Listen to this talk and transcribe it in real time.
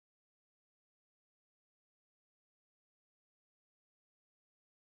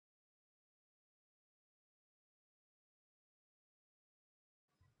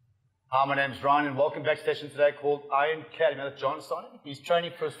Hi, my name's Ryan and welcome back to session today called IronClad. You know, that's John Sanei. He's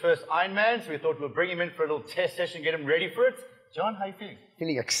training for his first Ironman, so we thought we'll bring him in for a little test session, get him ready for it. John, how are you feeling?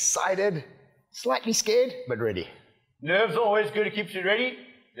 Feeling excited, slightly scared, but ready. Nerves are always good, it keeps you ready.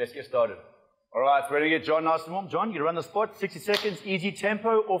 Let's get started. All right, so we're going to get John nice and warm. John, you run the spot, 60 seconds, easy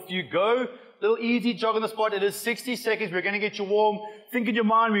tempo, off you go. Little easy jog on the spot. It is 60 seconds. We're going to get you warm. Think in your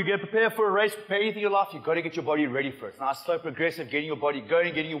mind, we're going to prepare for a race, prepare anything in your life. You've got to get your body ready for it. It's nice, slow, progressive, getting your body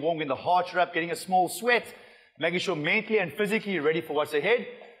going, getting you warm, getting the heart rate up, getting a small sweat, making sure mentally and physically you're ready for what's ahead.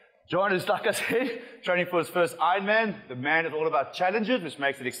 John is, like I said, training for his first Ironman. The man is all about challenges, which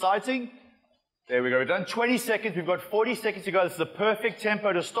makes it exciting. There we go. We've done 20 seconds. We've got 40 seconds to go. This is the perfect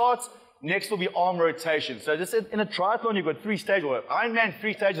tempo to start. Next will be arm rotation. So just in a triathlon, you've got 3 stages. Or Ironman,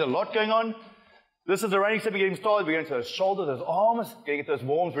 3 stages, a lot going on. This is the running step. We're getting started. We're going to those shoulders, those arms, going to get those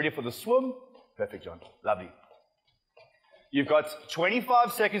warms ready for the swim. Perfect, John. Lovely. You've got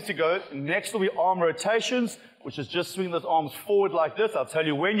 25 seconds to go. Next will be arm rotations, which is just swinging those arms forward like this. I'll tell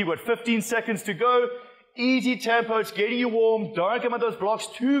you when. You've got 15 seconds to go. Easy tempo. It's getting you warm. Don't come at those blocks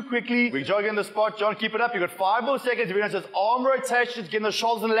too quickly. We're jogging in the spot. John, keep it up. You've got 5 more seconds. We're going to do arm rotations, getting the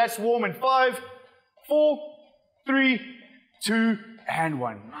shoulders and the lats warm in 5, 4, 3, 2, and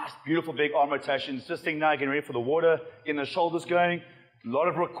 1. Nice, beautiful big arm rotations. Just think now, getting ready for the water, getting the shoulders going. A lot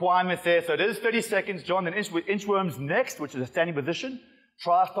of requirements there. So it is 30 seconds, John. Then inchworms next, which is a standing position.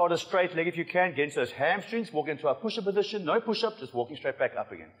 Try to start a straight leg if you can. Get into those hamstrings. Walk into our push-up position. No push-up, just walking straight back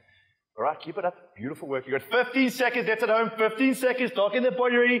up again. All right, keep it up. Beautiful work. You've got 15 seconds. That's at home. 15 seconds. Start getting the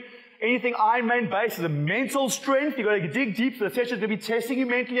body ready. Anything Ironman based is a mental strength. You've got to dig deep. So the session is going to be testing you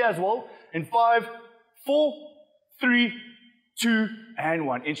mentally as well. In 5, 4, 3, 2, and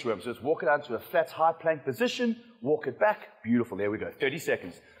 1. Inchworm. So just walk it out to a flat, high plank position. Walk it back. Beautiful. There we go. 30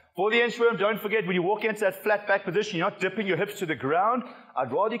 seconds. For the inchworm, don't forget when you walk into that flat back position, you're not dipping your hips to the ground.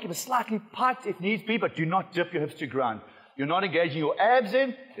 I'd rather you keep it slightly piked if needs be, but do not dip your hips to the ground. You're not engaging your abs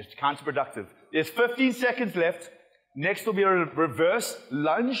in. It's counterproductive. There's 15 seconds left. Next will be a reverse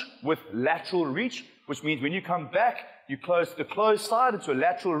lunge with lateral reach, which means when you come back, you close the closed side into a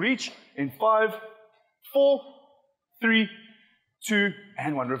lateral reach in 5, 4, 3, 2,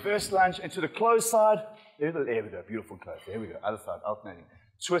 and 1. Reverse lunge into the closed side. There we go. Beautiful close. There we go. Other side, alternating.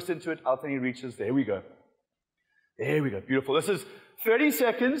 Twist into it, alternating reaches. There we go. There we go. Beautiful. This is 30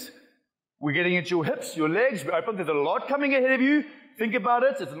 seconds. We're getting into your hips, your legs. We're open. There's a lot coming ahead of you. Think about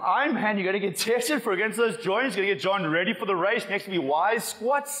it. It's an Ironman. You're going to get tested for against those joints. You're going to get John ready for the race. Next will be wide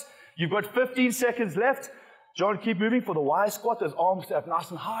squats. You've got 15 seconds left. John, keep moving for the wide squat. Those arms stay up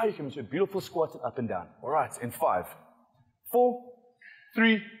nice and high. You can do a beautiful squat up and down. All right. In 5, 4,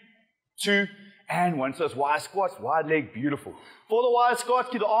 3, 2, and 1. So it's wide squats, wide leg, beautiful. For the wide squats,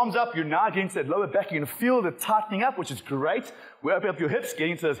 keep the arms up. You're now getting to that lower back. You're going to feel the tightening up, which is great. We open up your hips,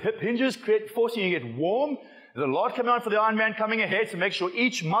 getting to those hip hinges, forcing you to get warm. There's a lot coming on for the Ironman coming ahead, so make sure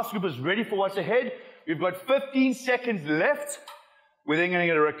each muscle group is ready for what's ahead. We've got 15 seconds left. We're then going to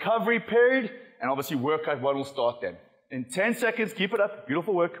get a recovery period, and obviously workout 1 will start then. In 10 seconds, keep it up.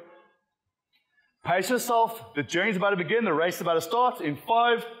 Beautiful work. Pace yourself. The journey's about to begin. The race is about to start. In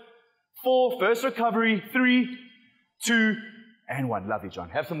 5, 4, first recovery, 3, 2, and 1. Lovely, John.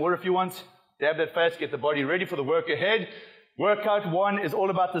 Have some water if you want. Dab that face, get the body ready for the work ahead. Workout 1 is all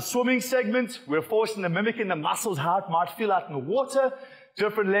about the swimming segment. We're forcing the mimicking the muscles, how it might feel out in the water.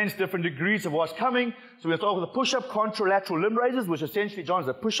 Different lengths, different degrees of what's coming. So we'll start with the push-up, contralateral limb raises, which essentially, John, is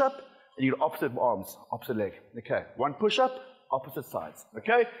a push-up, and you get opposite arms, opposite leg. Okay, 1 push-up, opposite sides.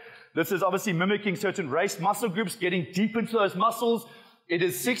 Okay? This is obviously mimicking certain race muscle groups, getting deep into those muscles. It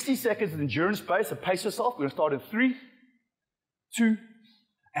is 60 seconds of endurance pace, so pace yourself. We're going to start in 3, 2,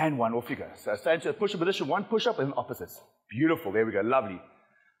 and 1. Off you go. So stay into a push-up position, 1 push-up, and then opposites. Beautiful. There we go. Lovely.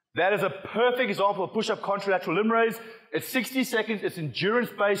 That is a perfect example of push-up contralateral limb raise. It's 60 seconds. It's endurance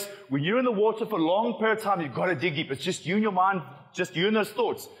pace. When you're in the water for a long period of time, you've got to dig deep. It's just you and your mind, just you and those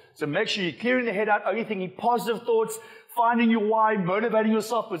thoughts. So make sure you're clearing the head out, only thinking positive thoughts, finding your why, motivating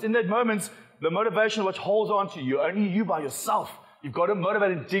yourself. Because in that moment, the motivation which holds on to you, only you by yourself. You've got to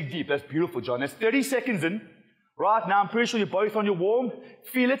motivate and dig deep. That's beautiful, John. That's 30 seconds in. Right now, I'm pretty sure you're both on your warm.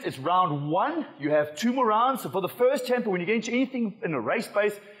 Feel it. It's round 1. You have 2 more rounds. So for the first tempo, when you get into anything in a race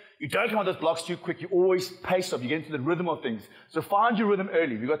pace, you don't come on those blocks too quick. You always pace up. You get into the rhythm of things. So find your rhythm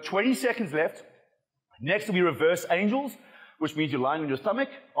early. We've got 20 seconds left. Next will be reverse angels, which means you're lying on your stomach.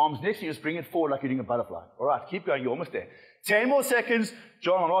 Arms next, and you just bring it forward like you're doing a butterfly. All right, keep going. You're almost there. 10 more seconds.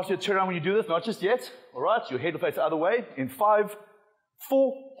 John, I'll ask you to turn around when you do this. Not just yet. All right, your head will face the other way. In 5,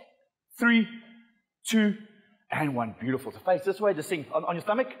 4, 3, 2, and 1. Beautiful. So face this way, just sink on your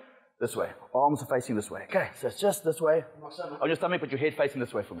stomach. This way. Arms are facing this way. Okay, so it's just this way. On your stomach, but your head facing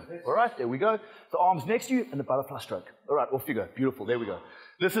this way for me. All right, there we go. The arms next to you and the butterfly stroke. All right, off you go. Beautiful, there we go.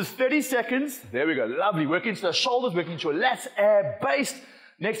 This is 30 seconds. There we go, lovely. Working into the shoulders, working into your lats, ab based.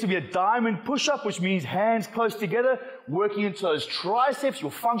 Next will be a diamond push-up, which means hands close together, working into those triceps, your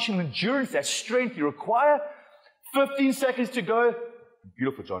functional endurance, that strength you require. 15 seconds to go.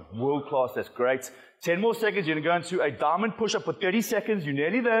 Beautiful, John. World class, that's great. 10 more seconds, you're going to go into a diamond push-up for 30 seconds. You're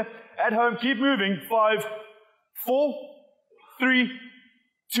nearly there. At home, keep moving. 5, 4, 3,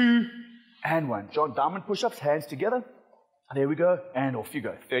 2, and 1. John, diamond push-ups, hands together. There we go, and off you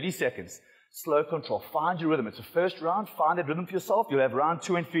go. 30 seconds. Slow control. Find your rhythm. It's the first round. Find that rhythm for yourself. You'll have round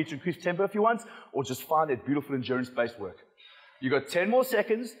 2 and 3 to increase tempo if you want, or just find that beautiful endurance-based work. You've got 10 more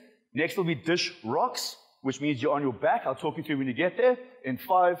seconds. Next will be dish rocks, which means you're on your back. I'll talk you through when you get there. In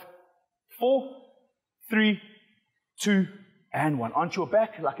 5, 4, 3, 2, and 1. Onto your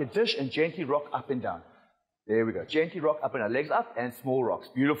back like a dish and gently rock up and down. There we go. Gently rock up and down. Legs up and small rocks.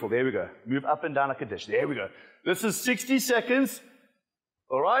 Beautiful. There we go. Move up and down like a dish. There we go. This is 60 seconds.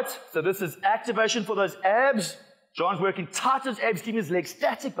 All right. So this is activation for those abs. John's working tight as abs, keeping his legs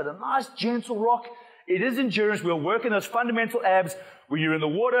static, but a nice gentle rock. It is endurance. We're working those fundamental abs when you're in the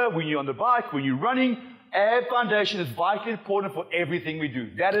water, when you're on the bike, when you're running. Ab foundation is vitally important for everything we do.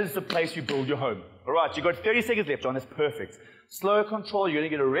 That is the place you build your home. All right, you've got 30 seconds left, John. That's perfect. Slow control. You're going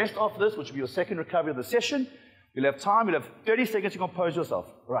to get a rest after this, which will be your second recovery of the session. You'll have time. You'll have 30 seconds to compose yourself.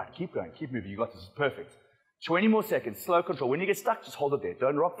 All right, keep going. Keep moving. You got this. Perfect. 20 more seconds. Slow control. When you get stuck, just hold it there.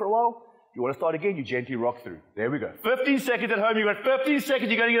 Don't rock for a while. You want to start again, you gently rock through. There we go. 15 seconds at home. You've got 15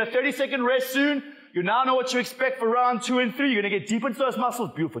 seconds. You're going to get a 30-second rest soon. You now know what to expect for round 2 and 3. You're going to get deep into those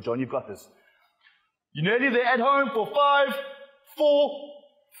muscles. Beautiful, John. You've got this. You're nearly there at home for 5, 4,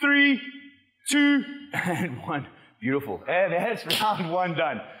 3, 2, and 1. Beautiful. And that's round 1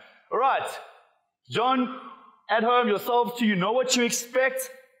 done. All right. John, at home, yourselves too, you know what to expect.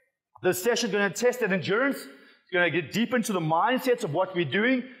 This session is going to test that endurance. It's going to get deep into the mindsets of what we're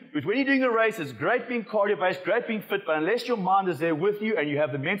doing. Because when you're doing a race, it's great being cardio-based, great being fit, but unless your mind is there with you and you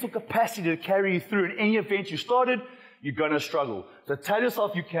have the mental capacity to carry you through in any event you started, you're going to struggle. So tell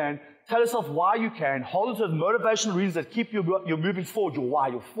yourself you can. Tell yourself why you can. Hold on to those motivational reasons that keep you moving forward, your why,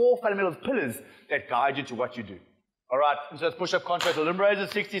 your 4 fundamental pillars that guide you to what you do. All right, so let's push up contrast. Limb raises,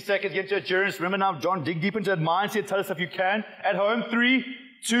 60 seconds, get into endurance. Remember now, John, dig deep into that mindset. Tell yourself you can. At home, 3,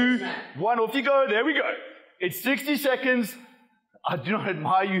 2, 1, off you go. There we go. It's 60 seconds. I do not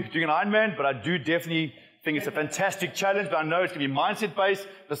admire you doing an Ironman, but I do definitely think it's a fantastic challenge, but I know it's going to be mindset-based.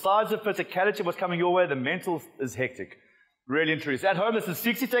 Besides the physicality of what's coming your way, the mental is hectic. Really interesting. At home, this is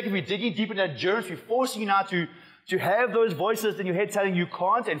 60 seconds. We're digging deep into endurance. We're forcing you now to have those voices in your head telling you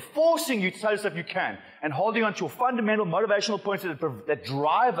can't and forcing you to tell yourself you can and holding on to your fundamental motivational points that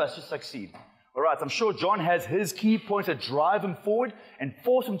drive us to succeed. All right, I'm sure John has his key points that drive him forward and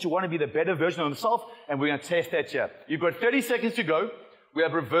force him to want to be the better version of himself, and we're going to test that here. You've got 30 seconds to go. We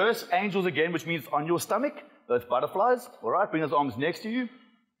have reverse angels again, which means on your stomach, those butterflies. All right, bring those arms next to you.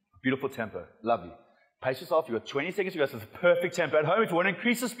 Beautiful tempo. Lovely. Pace yourself. You've got 20 seconds to go. So it's a perfect tempo. At home, if you want to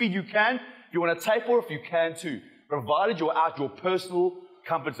increase the speed, you can. If you want to taper off, you can too, provided you're out your personal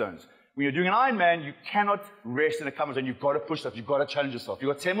comfort zones. When you're doing an Ironman, you cannot rest in a comfort zone. You've got to push stuff. You've got to challenge yourself.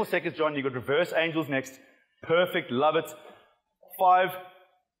 You've got 10 more seconds, John. You've got reverse angels next. Perfect. Love it. 5,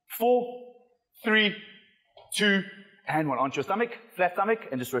 4, 3, 2, and 1. Onto your stomach, flat stomach,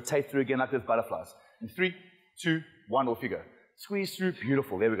 and just rotate through again like those butterflies. In 3, 2, 1, off you go. Squeeze through.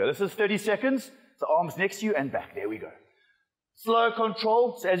 Beautiful. There we go. This is 30 seconds. So arms next to you and back. There we go. Slow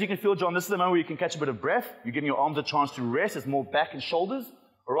control. So as you can feel, John, this is the moment where you can catch a bit of breath. You're giving your arms a chance to rest. It's more back and shoulders.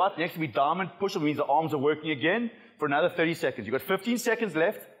 All right, next will be diamond push. It means the arms are working again for another 30 seconds. You've got 15 seconds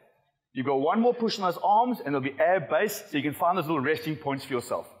left. You've got one more push on those arms, and there'll be ab base, so you can find those little resting points for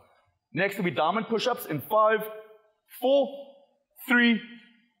yourself. Next will be diamond push-ups in 5, 4, 3,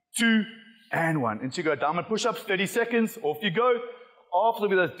 2, and 1. Into you go, diamond push-ups, 30 seconds. Off you go. After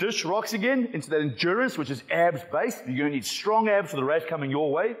there'll be those dish rocks again, into that endurance, which is abs based. You're going to need strong abs for the race coming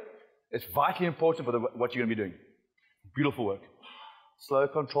your way. It's vitally important for what you're going to be doing. Beautiful work. Slow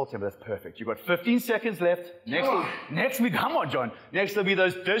control tempo, that's perfect. You've got 15 seconds left. Next we come on, John. Next will be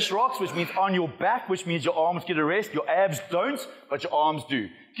those dish rocks, which means on your back, which means your arms get a rest. Your abs don't, but your arms do.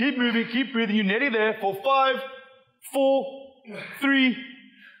 Keep moving, keep breathing. You're nearly there for 5, 4, 3,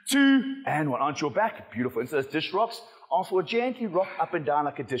 2, and 1. Onto your back. Beautiful. Into those dish rocks. Arms will gently rock up and down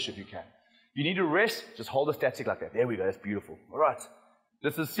like a dish if you can. You need to rest, just hold it static like that. There we go, that's beautiful. All right.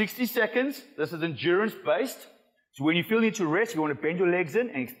 This is 60 seconds. This is endurance based. So when you feel you need to rest, you want to bend your legs in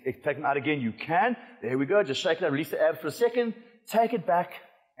and take them out again, you can. There we go. Just shake it out, release the abs for a second. Take it back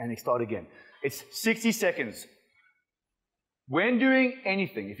and start again. It's 60 seconds. When doing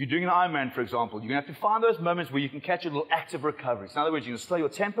anything, if you're doing an Ironman, for example, you're going to have to find those moments where you can catch a little active recovery. So in other words, you're going to slow your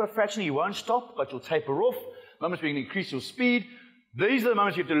tempo fractionally, you won't stop, but you'll taper off. Moments where you can increase your speed. These are the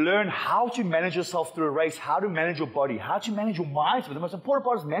moments you have to learn how to manage yourself through a race, how to manage your body, how to manage your mindset. But the most important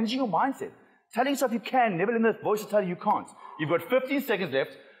part is managing your mindset. Telling yourself you can, never letting the voice tell you you can't. You've got 15 seconds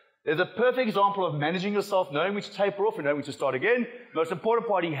left. There's a perfect example of managing yourself, knowing when to taper off and knowing when to start again. The most important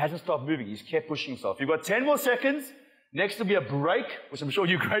part, he hasn't stopped moving. He's kept pushing himself. You've got 10 more seconds. Next will be a break, which I'm sure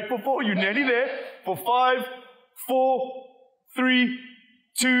you're grateful for. You're nearly there. For 5, 4, 3,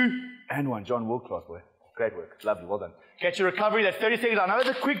 2, and 1. John, world class, boy. Great work. Lovely. Well done. Catch your recovery. That's 30 seconds. I know it's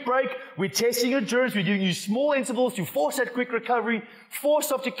a quick break. We're testing endurance. We're giving you small intervals to force that quick recovery. Force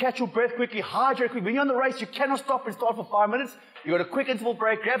yourself to catch your breath quickly. Hydrate quickly. When you're on the race, you cannot stop and start for 5 minutes. You've got a quick interval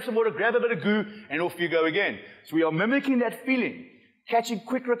break. Grab some water. Grab a bit of goo. And off you go again. So we are mimicking that feeling. Catching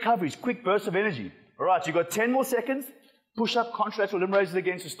quick recoveries. Quick bursts of energy. All right. You've got 10 more seconds. Push up, contralateral limb raises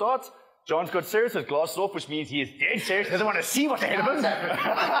again to start. John's got serious, his glasses off, which means he is dead serious. He doesn't want to see what's ahead of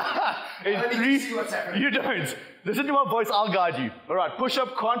him. In 3, see what's happening. You don't. Listen to my voice, I'll guide you. All right, push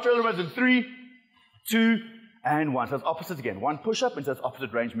up, contralateral limb raises in 3, 2, and 1. So it's opposites again. 1 push up and so it's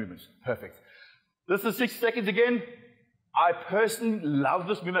opposite range movements. Perfect. This is 60 seconds again. I personally love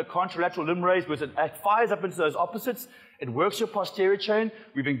this movement, contralateral limb raise, because it fires up into those opposites. It works your posterior chain.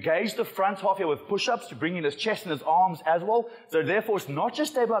 We've engaged the front half here with push-ups to bring in his chest and his arms as well. So therefore, it's not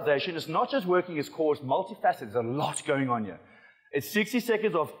just stabilization. It's not just working his core. It's multifaceted. There's a lot going on here. It's 60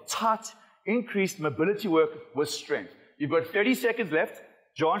 seconds of tight, increased mobility work with strength. You've got 30 seconds left.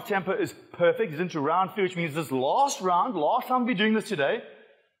 John's tempo is perfect. He's into round 3, which means this last round, last time we're doing this today,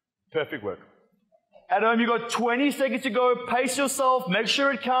 perfect work. At home, you've got 20 seconds to go. Pace yourself. Make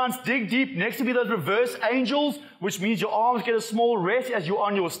sure it counts. Dig deep. Next to be those reverse angels, which means your arms get a small rest as you're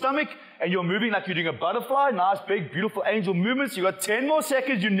on your stomach and you're moving like you're doing a butterfly. Nice, big, beautiful angel movements. You've got 10 more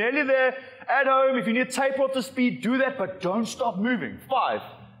seconds. You're nearly there. At home, if you need to taper off the speed, do that, but don't stop moving. 5,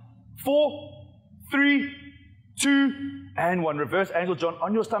 4, 3, 2, and 1. Reverse angel, John,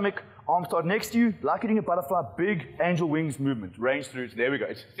 on your stomach. Arms start next to you. Like you're doing a butterfly. Big angel wings movement. Range through. So there we go.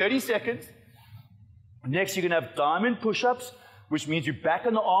 It's 30 seconds. Next, you're going to have diamond push-ups, which means you're back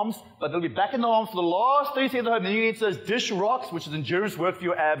on the arms, but they'll be back in the arms for the last 30 seconds at home. Then you get into those dish rocks, which is endurance work for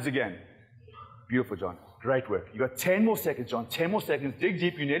your abs again. Beautiful, John. Great work. You've got 10 more seconds, John. 10 more seconds. Dig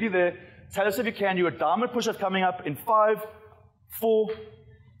deep. You're nearly there. Tell us if you can. You've got diamond push-ups coming up in 5, 4,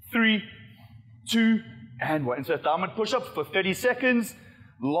 3, 2, and 1. Insert diamond push-ups for 30 seconds.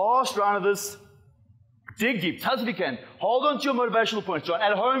 Last round of this. Dig deep. Tell us if you can. Hold on to your motivational points, John.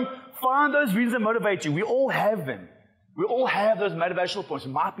 At home, find those reasons that motivate you. We all have them. We all have those motivational points. It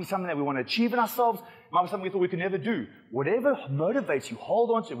might be something that we want to achieve in ourselves. It might be something we thought we could never do. Whatever motivates you,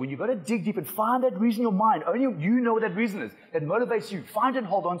 hold on to it. When you've got to dig deep and find that reason in your mind, only you know what that reason is, that motivates you. Find it and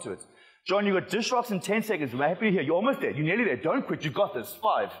hold on to it. John, you've got dish rocks in 10 seconds. We're happy to hear. You're almost there. You're nearly there. Don't quit. You've got this.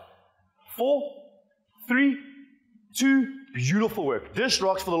 5, 4, 3, 2. Beautiful work. Dish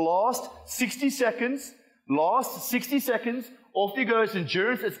rocks for the last 60 seconds. Last 60 seconds. Off you go. It's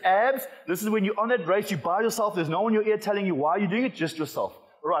endurance. It's abs. This is when you're on that race. You by yourself. There's no one in your ear telling you why you're doing it. Just yourself.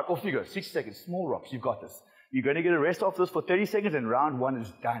 All right. Off you go. 60 seconds. Small rocks. You've got this. You're going to get a rest after this for 30 seconds and round 1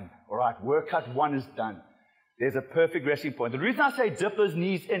 is done. All right. Workout 1 is done. There's a perfect resting point. The reason I say dip those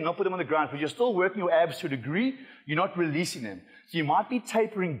knees in, not put them on the ground, because you're still working your abs to a degree. You're not releasing them. So you might be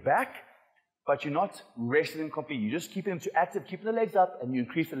tapering back, but you're not resting them completely. You're just keeping them too active, keeping the legs up, and you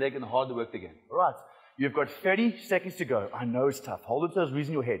increase the leg and the harder the work again. All right. You've got 30 seconds to go. I know it's tough. Hold on to those reasons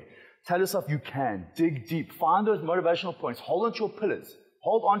in your head. Tell yourself you can. Dig deep. Find those motivational points. Hold on to your pillars.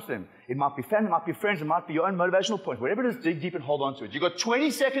 Hold on to them. It might be family, it might be friends, it might be your own motivational points. Whatever it is, dig deep and hold on to it. You've got 20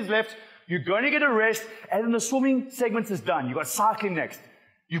 seconds left. You're going to get a rest, and then the swimming segment is done. You've got cycling next.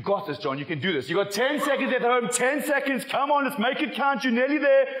 You've got this, John. You can do this. You've got 10 seconds at home. 10 seconds. Come on, let's make it count. You're nearly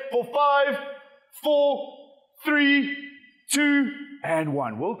there for 5, 4, 3, 2, and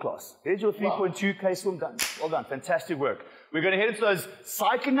 1. World class. There's your 3.2K swim done. Well done. Fantastic work. We're going to head into those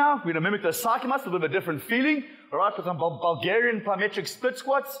cycling now. We're going to mimic those cycling muscles, a bit of a different feeling. All right, for some Bulgarian plyometric split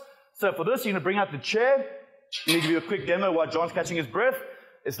squats. So for this, you're going to bring out the chair. Let me give you a quick demo while John's catching his breath.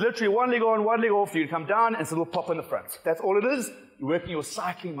 It's literally one leg on, one leg off. You can come down and it's a little pop in the front. That's all it is. You're working your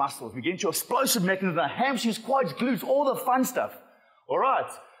cycling muscles. We get into your explosive mechanism, hamstrings, quads, glutes, all the fun stuff. All right.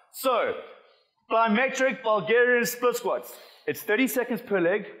 So, plyometric Bulgarian split squats. It's 30 seconds per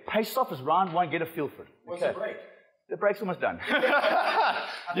leg. Pace off is round 1. Get a feel for it. What's the break? The break's almost done.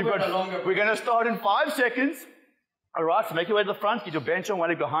 We're going to start in 5 seconds. All right. So make your way to the front. Get your bench on, one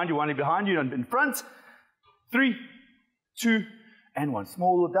leg behind you, in front. 3, 2, and 1.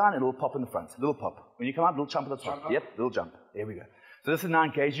 Small little down, and a little pop in the front. Little pop. When you come up, little jump at the top. Yep, little jump. There we go. So this is now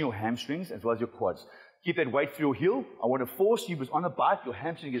engaging your hamstrings as well as your quads. Keep that weight through your heel. I want to force you, because on the bike, your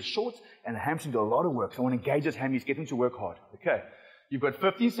hamstring gets short, and the hamstring do a lot of work. So I want to engage those hamstrings, get them to work hard. Okay. You've got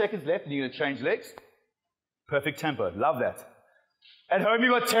 15 seconds left, and you're going to change legs. Perfect tempo. Love that. At home,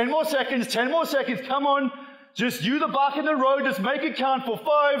 you've got 10 more seconds. 10 more seconds. Come on. Just you, the bike, and the road. Just make it count for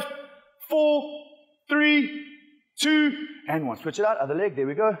 5, 4, 3, 2, and 1. Switch it out. Other leg. There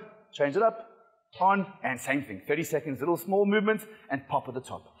we go. Change it up. On. And same thing. 30 seconds. Little small movement. And pop at the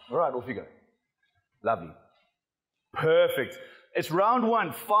top. All right. Off you go. Lovely. Perfect. It's round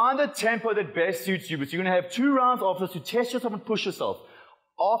 1. Find the tempo that best suits you. But you're going to have 2 rounds after this to test yourself and push yourself.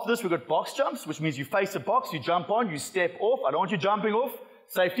 After this, we've got box jumps, which means you face the box, you jump on, you step off. I don't want you jumping off.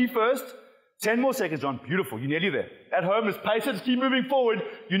 Safety first. 10 more seconds, John. Beautiful. You're nearly there. At home, just pace it. Just keep moving forward.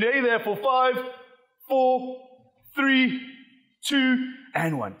 You're nearly there for 5, 4, 3, 2,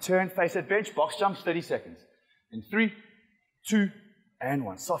 and 1. Turn, face that bench. Box jumps, 30 seconds. In 3, 2, and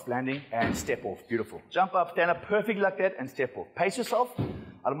 1. Soft landing and step off. Beautiful. Jump up, stand up perfectly like that, and step off. Pace yourself.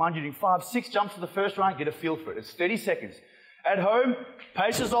 I don't mind you doing 5, 6 jumps for the first round. Get a feel for it. It's 30 seconds. At home,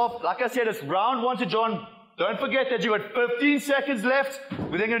 pace yourself. Like I said, it's round 1 to John. Don't forget that you've got 15 seconds left.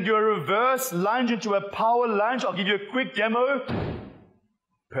 We're then going to do a reverse lunge into a power lunge. I'll give you a quick demo.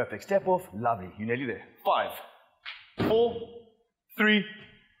 Perfect. Step off. Lovely. You're nearly there. 5, 4, 3,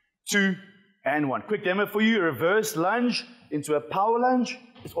 2, and 1. Quick demo for you. A reverse lunge into a power lunge.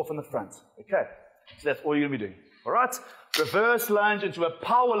 It's off on the front. Okay. So that's all you're going to be doing. All right. Reverse lunge into a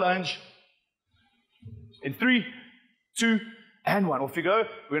power lunge. In 3, 2, and 1. Off you go.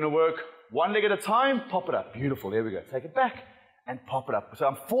 We're going to work 1 leg at a time. Pop it up. Beautiful. There we go. Take it back and pop it up. So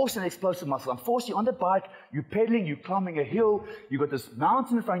I'm forcing an explosive muscle. I'm forcing you on the bike. You're pedaling. You're climbing a hill. You've got this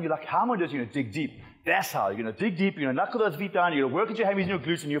mountain in front of you. Like, how am I doing? You're going to dig deep. That's how. You're going to dig deep. You're going to knuckle those feet down. You're going to work at your hammies and your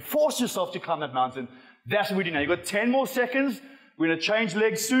glutes, and you force yourself to climb that mountain. That's what we do now. You've got 10 more seconds. We're going to change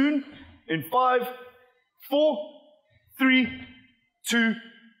legs soon. In 5, 4, 3, 2,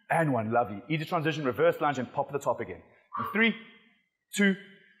 and 1. Lovely. Easy transition. Reverse lunge and pop at the top again. In 3, 2,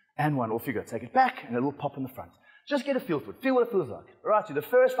 and 1. Off you go. Take it back and a little pop in the front. Just get a feel for it. Feel what it feels like. All right, so the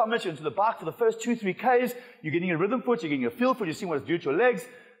first 5 minutes, you're into the bike for the first 2, 3 Ks. You're getting a rhythm for it. You're getting a feel for it. You're seeing what it's doing to your legs.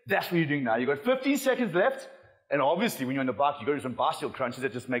 That's what you're doing now. You've got 15 seconds left. And obviously, when you're on the bike, you go to some bicycle crunches.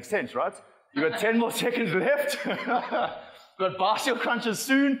 That just makes sense, right? You've got 10 more seconds left. Got bicycle crunches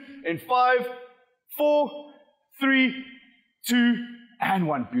soon. In 5, 4, 3, 2, and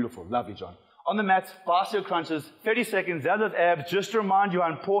 1. Beautiful. Lovely, John. On the mat, bicycle crunches, 30 seconds, down those abs, just to remind you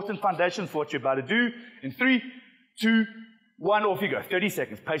how important foundation for what you're about to do. In 3, 2, 1, off you go. 30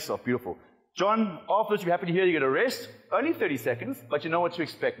 seconds, pace off, beautiful. John, after this, you're happy to hear you get a rest. Only 30 seconds, but you know what to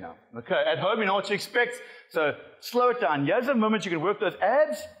expect now. Okay, at home, you know what to expect. So slow it down. Here's a moment you can work those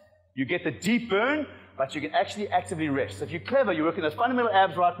abs. You get the deep burn, but you can actually actively rest. So if you're clever, you're working those fundamental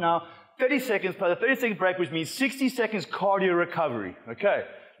abs right now. 30 seconds plus a 30-second break, which means 60 seconds cardio recovery. Okay.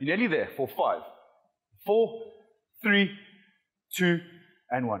 You're nearly there for 5, 4, 3, 2,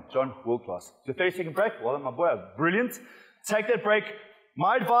 and 1. John, world class. So 30-second break. Well done, my boy. Brilliant. Take that break.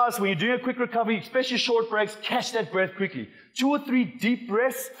 My advice, when you're doing a quick recovery, especially short breaks, catch that breath quickly. 2 or 3 deep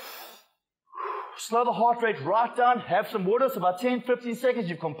breaths. Slow the heart rate right down. Have some water. So about 10, 15 seconds,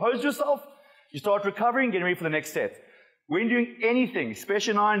 you've composed yourself. You start recovering, getting ready for the next set. When doing anything,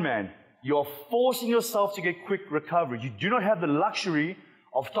 especially an Ironman, you're forcing yourself to get quick recovery. You do not have the luxury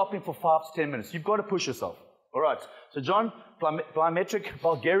of stopping for 5 to 10 minutes. You've got to push yourself. All right. So John, plyometric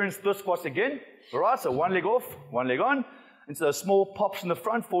Bulgarian split squats again. All right. So 1 leg off, 1 leg on. Into those small pops in the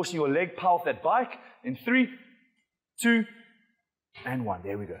front, forcing your leg power off that bike. In 3, 2, and 1.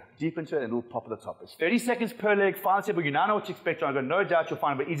 There we go. Deep into it and a little pop at the top. It's 30 seconds per leg. Final step, but you now know what to expect. I've got no doubt you'll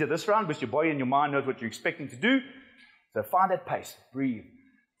find it easier this round because your body and your mind knows what you're expecting to do. So find that pace. Breathe.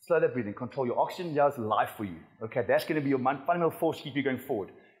 Slow that breathing. Control your oxygen. That's life for you. Okay, that's going to be your fundamental force to keep you going forward.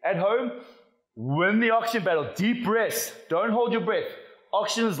 At home, win the oxygen battle. Deep breaths. Don't hold your breath.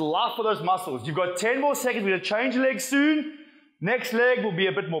 Oxygen is life for those muscles. You've got 10 more seconds. We're going to change legs soon. Next leg will be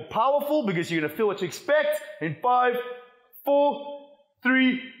a bit more powerful because you're going to feel what to expect. In 5, 4,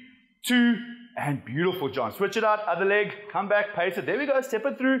 3, 2, and beautiful, John. Switch it out. Other leg. Come back. Pace it. There we go. Step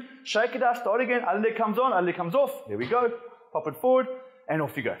it through. Shake it out. Start again. Other leg comes on. Other leg comes off. There we go. Pop it forward. And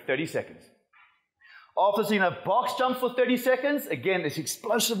off you go. 30 seconds. After seeing a box jump for 30 seconds, again, it's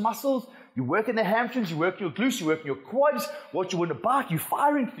explosive muscles. You're working the hamstrings, you're working your glutes, you're working your quads. What you want to bike, you're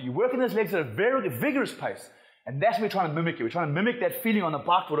firing through. You're working those legs at a very vigorous pace. And that's what we're trying to mimic here. We're trying to mimic that feeling on the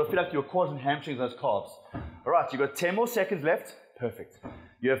bike where it'll feel like your quads and hamstrings, those calves. All right, you've got 10 more seconds left. Perfect.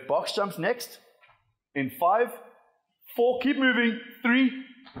 You have box jumps next. In 5, 4, keep moving, 3,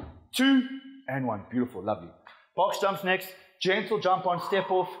 2, and 1. Beautiful, lovely. Box jumps next, gentle jump on, step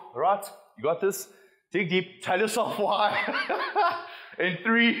off, all right? You got this? Dig deep, tell yourself why. In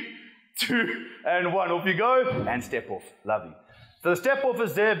 3, 2, and 1, off you go, and step off, lovely. So the step off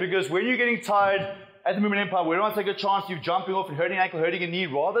is there because when you're getting tired at the movement empire, we don't want to take a chance of you jumping off and hurting an ankle, hurting a knee,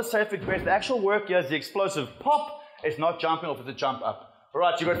 rather safe and best. The actual work here is the explosive pop. It's not jumping off, it's a jump up. All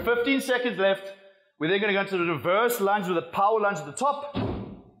right, you've got 15 seconds left. We're then going to go into the reverse lunge with a power lunge at the top.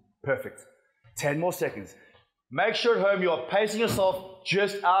 Perfect. 10 more seconds. Make sure at home you are pacing yourself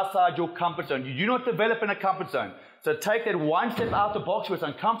just outside your comfort zone. You do not develop in a comfort zone. So take that one step out the box where it's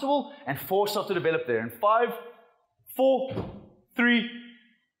uncomfortable and force yourself to develop there. In 5, 4, 3,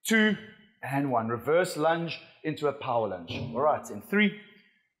 2, and 1. Reverse lunge into a power lunge. All right, in 3,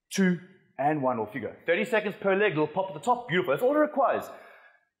 2, and 1, off you go. 30 seconds per leg, little pop at the top. Beautiful. That's all it requires.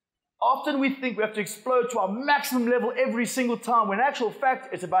 Often we think we have to explode to our maximum level every single time, when in actual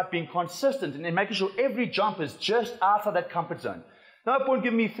fact, it's about being consistent and then making sure every jump is just outside that comfort zone. No point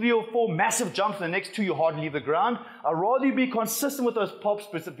giving me 3 or 4 massive jumps and the next 2 you hardly leave the ground. I'd rather you be consistent with those pops,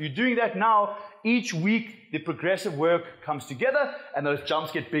 but if you're doing that now, each week the progressive work comes together and those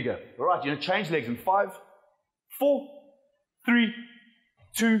jumps get bigger. All right, you're going to change legs in 5, 4, 3,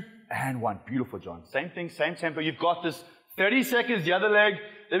 2, and 1. Beautiful, John. Same thing, same tempo. You've got this. 30 seconds, the other leg.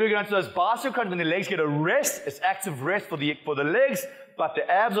 Then we're going to those bicycle crunches when the legs get a rest. It's active rest for the legs, but the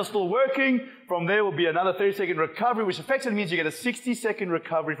abs are still working. From there will be another 30-second recovery, which effectively means you get a 60-second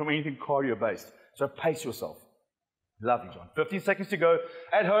recovery from anything cardio-based. So pace yourself. Lovely, John. 15 seconds to go.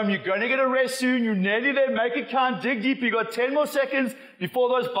 At home, you're going to get a rest soon. You're nearly there. Make it count. Dig deep. You've got 10 more seconds before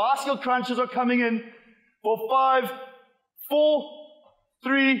those bicycle crunches are coming in. For 5, 4,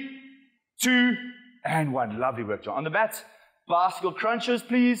 3, 2, and 1. Lovely work, John. On the mat, bicycle crunches,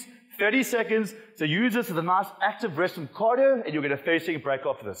 please. 30 seconds. So use this as a nice active rest from cardio, and you'll get a 30-second break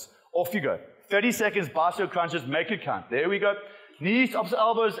after this. Off you go. 30 seconds, bicycle crunches, make it count. There we go. Knees to opposite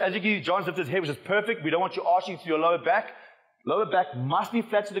elbows. As you can see, John's lifted his head, which is perfect. We don't want you arching through your lower back. Lower back must be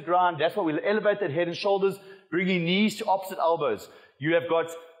flat to the ground. That's why we'll elevate that head and shoulders, bringing knees to opposite elbows. You have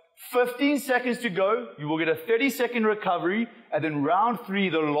got 15 seconds to go. You will get a 30-second recovery, and then round 3,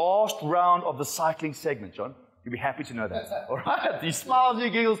 the last round of the cycling segment, John. You'll be happy to know that. All right? He smiles,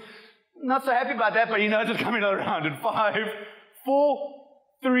 he giggles. Not so happy about that, but he knows it's coming another round. In 5, 4,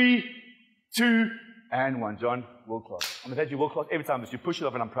 3, 2, and 1. John, world class. I'm going to take you world class every time. You push it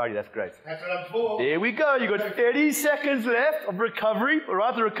off, and I'm proud of you. That's great. That's what I'm for. There we go. You've got 30 seconds left of recovery. All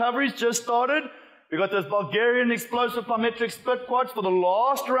right, the recovery's just started. We've got those Bulgarian explosive plyometric split quads for the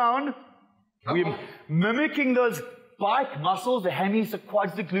last round. We're mimicking those bike muscles, the hammies, the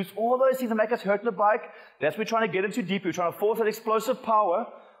quads, the glutes, all those things that make us hurt on the bike. That's what we're trying to get into deep. We're trying to force that explosive power.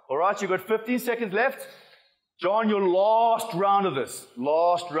 All right, you've got 15 seconds left. John, your last round of this.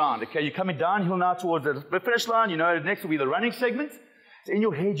 Last round. Okay, you're coming downhill now towards the finish line. You know, next will be the running segment. So in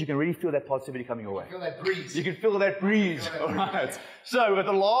your head, you can really feel that positivity coming your way. Feel that breeze. You can feel that breeze. All right. So we've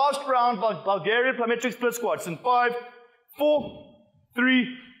got the last round, Bulgarian plyometric split squats. In 5, 4,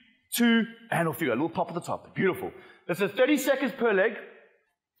 3, 2, and off you go. A little pop at the top. Beautiful. This is 30 seconds per leg.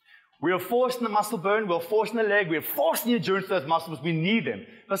 We are forcing the muscle burn. We're forcing the leg. We're forcing the endurance of those muscles. We need them.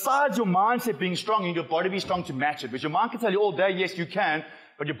 Besides your mindset being strong, you need your body to be strong to match it. Because your mind can tell you all day, yes, you can,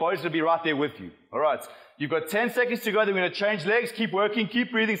 but your body's going to be right there with you. All right. You've got 10 seconds to go. Then we're going to change legs. Keep working.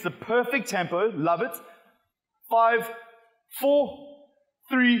 Keep breathing. It's the perfect tempo. Love it. 5, 4,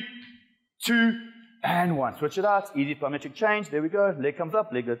 3, 2, and 1. Switch it out. Easy plyometric change. There we go. Leg comes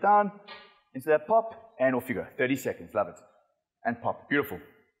up. Leg goes down. Into that pop. And off you go. 30 seconds. Love it. And pop. Beautiful.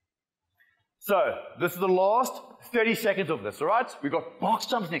 So, this is the last 30 seconds of this, all right? We've got box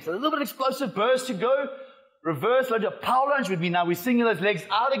jumps next. A little bit of explosive burst to go. Reverse lunge, a power lunge would be now we're singing those legs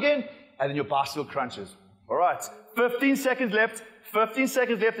out again, and then your bicycle crunches. All right, 15 seconds left. 15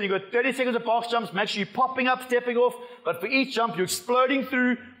 seconds left, and you've got 30 seconds of box jumps. Make sure you're popping up, stepping off, but for each jump, you're exploding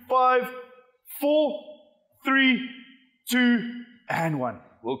through. 5, 4, 3, 2, and 1.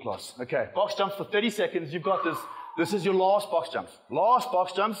 World class. Okay, box jumps for 30 seconds. You've got this. This is your last box jumps. Last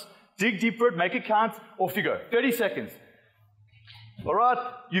box jumps. Dig deeper, make it count, off you go. 30 seconds. All right,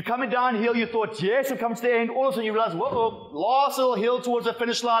 you're coming downhill, you thought, yes, I'm coming to the end. All of a sudden you realize, whoa, last little hill towards the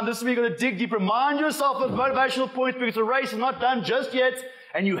finish line. This is where you're going to dig deep. Remind yourself of motivational points because the race is not done just yet,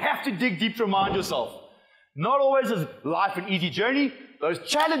 and you have to dig deep to remind yourself. Not always is life an easy journey. Those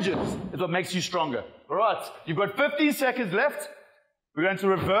challenges is what makes you stronger. All right, you've got 15 seconds left. We're going to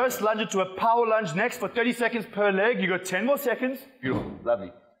reverse lunge it to a power lunge next for 30 seconds per leg. You've got 10 more seconds. Beautiful,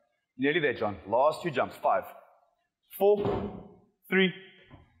 lovely. Nearly there, John. Last 2 jumps. 5, 4, 3,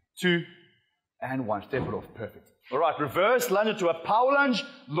 2, and 1. Step it off. Perfect. All right, reverse lunge into a power lunge.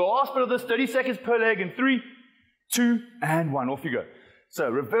 Last bit of this, 30 seconds per leg in 3, 2, and 1. Off you go. So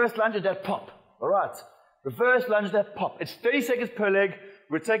reverse lunge at that pop. All right, reverse lunge at that pop. It's 30 seconds per leg.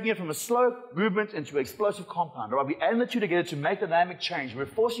 We're taking it from a slow movement into an explosive compound. All right, we're adding the two together to make the dynamic change. We're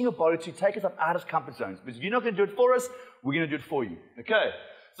forcing your body to take us up out of comfort zones. Because if you're not going to do it for us, we're going to do it for you. Okay,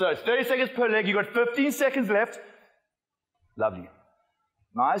 so it's 30 seconds per leg. You've got 15 seconds left. Lovely.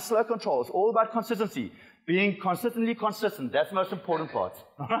 Nice, slow control. It's all about consistency. Being consistently consistent. That's the most important part.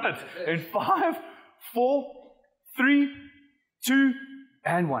 All right, in 5, 4, 3, 2,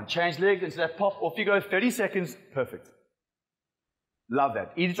 and 1. Change legs into that pop. Off you go. 30 seconds. Perfect. Love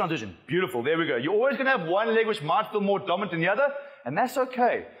that. Easy transition. Beautiful. There we go. You're always going to have one leg which might feel more dominant than the other, and that's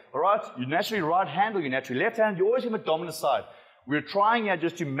okay. All right? You're naturally right hand or you're naturally left hand. You're always going to have a dominant side. We're trying here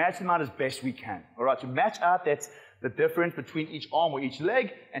just to match them out as best we can. All right? To match out that's the difference between each arm or each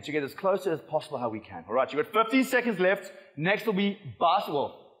leg and to get as close as possible how we can. All right? You've got 15 seconds left. Next will be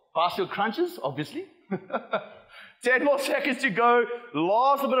bicycle crunches, obviously. 10 more seconds to go.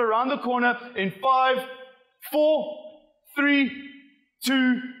 Last bit around the corner in 5, 4, 3,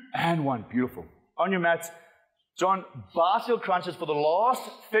 2, and 1. Beautiful. On your mats, John, bicycle crunches for the last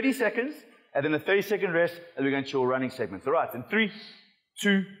 30 seconds, and then a 30-second rest, and we're going to your running segments. All right, in 3,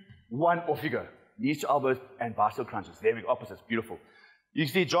 2, 1, off you go. Knees to elbows and bicycle crunches. There we go, opposites. Beautiful. You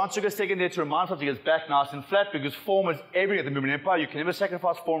see John took a second there to remind himself to get his back nice and flat, because form is everything at the Movement Empire. You can never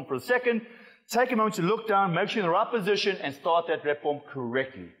sacrifice form for a second. Take a moment to look down, make sure you're in the right position, and start that rep form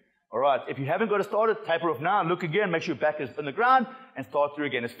correctly. All right, if you haven't got it started, taper off now, look again, make sure your back is on the ground, and start through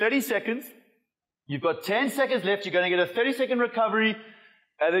again. It's 30 seconds. You've got 10 seconds left. You're going to get a 30-second recovery,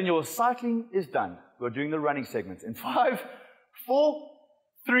 and then your cycling is done. We're doing the running segments. In 5, 4,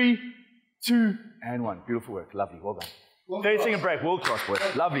 3, 2, and 1. Beautiful work. Lovely. Well done. 30-second break. World-class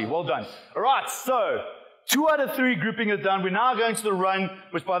work. Lovely. Well done. All right, so 2 out of 3 grouping is done. We're now going to the run,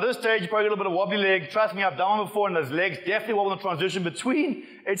 which by this stage, you probably got a little bit of wobbly leg. Trust me, I've done one before, and those legs definitely wobble in the transition between.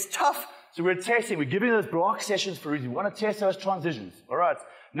 It's tough, so we're testing. We're giving those block sessions for a reason. We want to test those transitions. All right,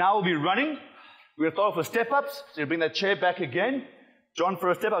 now we'll be running. We're going to start off with step-ups. So you bring that chair back again. John, for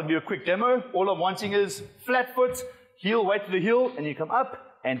a step, I'll give you a quick demo. All I'm wanting is flat foot, heel, weight to the heel, and you come up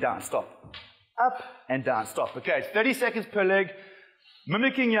and down. Stop. Up and down. Stop. Okay, it's 30 seconds per leg.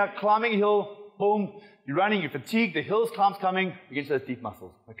 Mimicking your climbing a hill. Boom. You're running, you're fatigued, the hills climb's coming, you get into those deep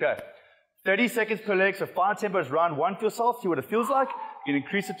muscles. Okay. 30 seconds per leg, so final tempo is round 1 for yourself, see what it feels like. You can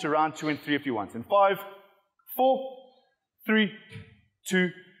increase it to round 2 and 3 if you want. In 5, 4, 3, 2,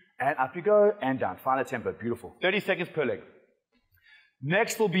 and up you go, and down. Final tempo, beautiful. 30 seconds per leg.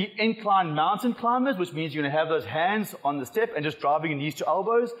 Next will be incline mountain climbers, which means you're going to have those hands on the step and just driving your knees to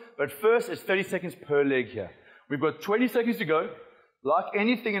elbows. But first, it's 30 seconds per leg here. We've got 20 seconds to go. Like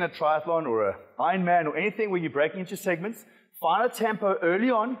anything in a triathlon or an Ironman or anything where you're breaking into segments, find a tempo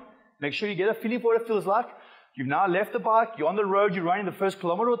early on. Make sure you get a feeling for what it feels like. You've now left the bike, you're on the road, you're running the first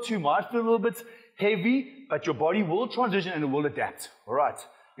kilometer or 2, might feel a little bit heavy, but your body will transition and it will adapt. All right,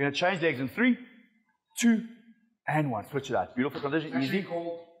 you're going to change legs in 3, 2, and 1. Switch it out. Beautiful transition, it's easy.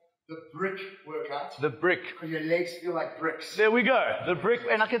 Called the brick workout. The brick. Because your legs feel like bricks. There we go. The brick,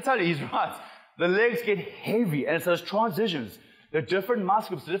 and I can tell you, he's right. The legs get heavy, and it's those transitions. They're different muscle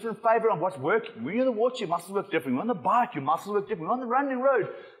groups, a different flavor on what's working. When you're in the water, your muscles work differently. When you're on the bike, your muscles work differently. When you're on the running road,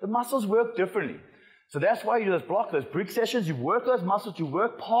 the muscles work differently. So that's why you do those block, those brick sessions. You work those muscles, you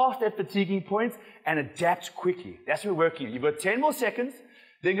work past that fatiguing point and adapt quickly. That's what we're working on. You've got 10 more seconds.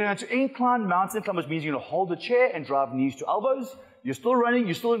 Then you're going to incline mountain climb, which means you're going to hold the chair and drive knees to elbows. You're still running,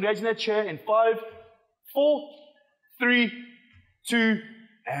 you're still engaging that chair in 5, 4, 3, 2,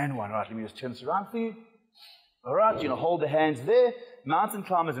 and 1. All right, let me just turn this around for you. All right, you're going to hold the hands there. Mountain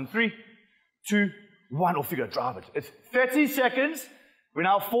climbers in 3, 2, 1. Off you go, drive it. It's 30 seconds. We're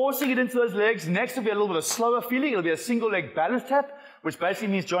now forcing it into those legs. Next will be a little bit of slower feeling. It'll be a single leg balance tap, which basically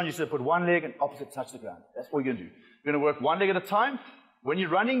means, John, you should put one leg and opposite touch the ground. That's what you're going to do. You're going to work one leg at a time. When you're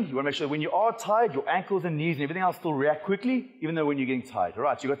running, you want to make sure when you are tired, your ankles and knees and everything else still react quickly, even though when you're getting tired. All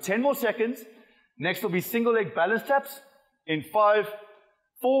right, so you've got 10 more seconds. Next will be single leg balance taps in 5,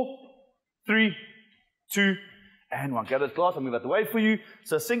 4, 3, 2, and 1. Gather this glass, I'll move out the way for you.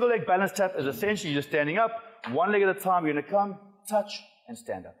 So a single leg balance tap is essentially you're just standing up, one leg at a time, you're going to come, touch, and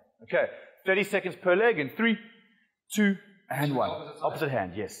stand up. Okay, 30 seconds per leg in 3, 2, and 1. Opposite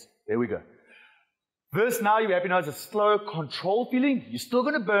hand, yes. There we go. This now, you're happy now, is a slow control feeling. You're still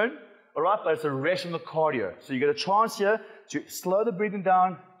going to burn, all right, but it's a rest from the cardio. So you get a chance here to slow the breathing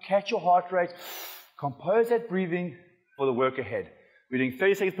down, catch your heart rate, compose that breathing for the work ahead. We're doing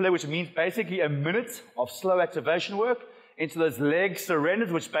 30 seconds per leg, which means basically a minute of slow activation work into those leg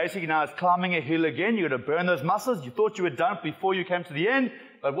surrenders, which basically now is climbing a hill again. You're going to burn those muscles. You thought you were done before you came to the end,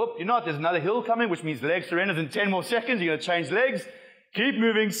 but whoop, you're not. There's another hill coming, which means leg surrenders in 10 more seconds. You're going to change legs. Keep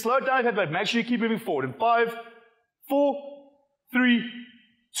moving. Slow down, but make sure you keep moving forward. In 5, 4, 3,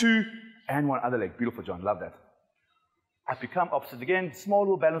 2, and 1. Other leg. Beautiful, John. Love that. Up you come. Opposite again. Small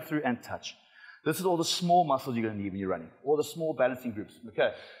little balance through and touch. This is all the small muscles you're going to need when you're running. All the small balancing groups.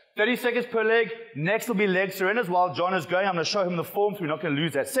 Okay. 30 seconds per leg. Next will be leg surrenders. While John is going, I'm going to show him the form so we're not going to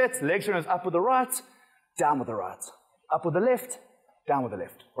lose that set. Leg surrenders up with the right, down with the right. Up with the left, down with the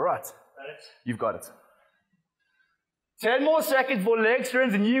left. All right. You've got it. 10 more seconds for leg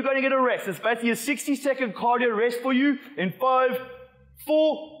surrenders and you're going to get a rest. It's basically a 60-second cardio rest for you in 5,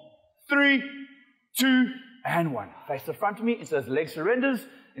 4, 3, 2, and 1. Face the front of me into those leg surrenders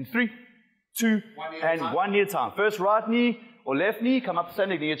in 3, 2, and 1 knee at a time. First right knee or left knee, come up the same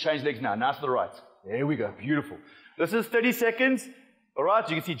leg, then you change legs now. Now to the right. There we go. Beautiful. This is 30 seconds. All right,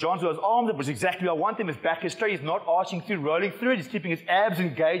 you can see John's with his arms up, which is exactly what I want him. His back is straight. He's not arching through, rolling through it. He's keeping his abs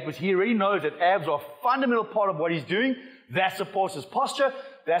engaged, which he already knows that abs are a fundamental part of what he's doing. That supports his posture.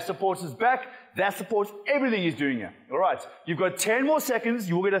 That supports his back. That supports everything he's doing here. All right, you've got 10 more seconds.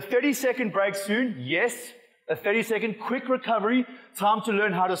 You will get a 30-second break soon. Yes, a 30-second quick recovery. Time to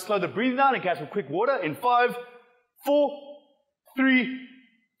learn how to slow the breathing down and catch some quick water in 5, 4, 3,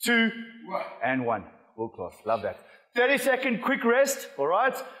 2, and 1. World class. Love that. 30-second quick rest. All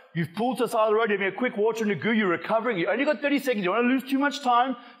right. You've pulled to the side of the road. You're having a quick water in the goo. You're recovering. You only got 30 seconds. You don't want to lose too much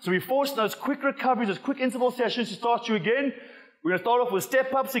time. So we force those quick recoveries, those quick interval sessions to start you again. We're going to start off with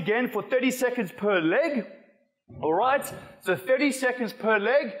step-ups again for 30 seconds per leg. All right. So 30 seconds per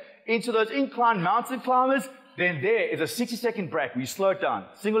leg into those incline mountain climbers. Then there is a 60-second break where you slow it down.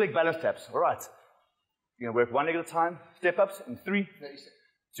 Single leg balance taps. All right. You're going to work one leg at a time. Step-ups in 3,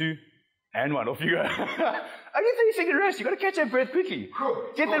 2, and 1. Off you go. Only 30-second rest. You've got to catch that breath quickly.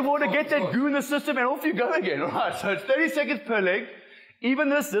 Get that water, get that goo in the system, and off you go again. All right, so it's 30 seconds per leg. Even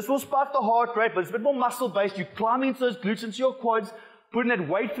this will spike the heart rate, but it's a bit more muscle-based. You're climbing into those glutes, into your quads, putting that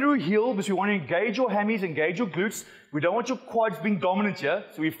weight through heel because we want to engage your hammies, engage your glutes. We don't want your quads being dominant here,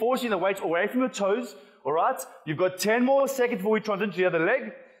 so we're forcing the weights away from your toes. All right, you've got 10 more seconds before we transition to the other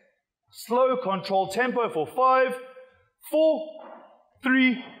leg. Slow, controlled tempo for 5, 4,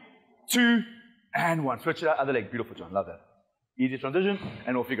 3, 2, and 1. Switch it out, other leg. Beautiful, John. Love that. Easy transition,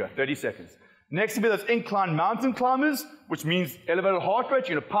 and off you go. 30 seconds. Next will be those incline mountain climbers, which means elevated heart rate.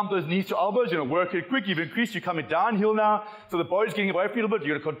 You're going to pump those knees to elbows. You're going to work it quick. You've increased. You're coming downhill now, so the body's getting away from you a little bit.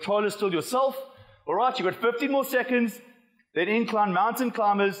 You're going to control it still yourself. All right, you've got 15 more seconds. Then incline mountain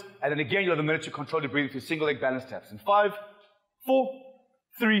climbers, and then again, you'll have a minute to control your breathing through single leg balance taps. In 5, 4,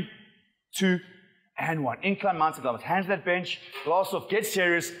 3, 2, and 1. Incline mountain climbers. Hands on that bench. Glass off. Get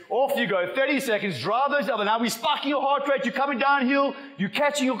serious. Off you go. 30 seconds. Drive those up. And now we're spiking your heart rate. You're coming downhill. You're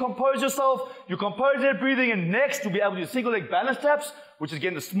catching. You'll compose yourself. You compose that breathing. And next, you'll be able to do single leg balance taps, which is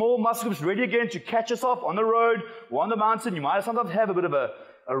getting the small muscle groups ready again to catch yourself on the road or on the mountain. You might sometimes have a bit of a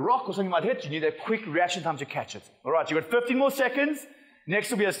rock or something you might hit. You need that quick reaction time to catch it. All right. You've got 15 more seconds.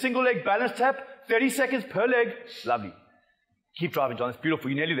 Next will be a single leg balance tap. 30 seconds per leg. Lovely. Keep driving, John. It's beautiful.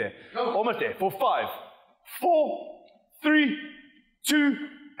 You're nearly there. Almost there. For 5, 4, 3, 2,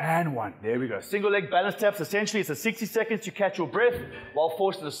 and 1. There we go. Single leg balance taps. Essentially, it's a 60 seconds to catch your breath while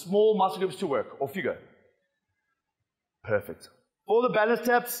forcing the small muscle groups to work. Off you go. Perfect. For the balance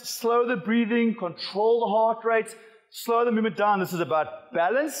taps, slow the breathing, control the heart rate, slow the movement down. This is about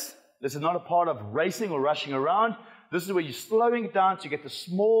balance. This is not a part of racing or rushing around. This is where you're slowing it down to get the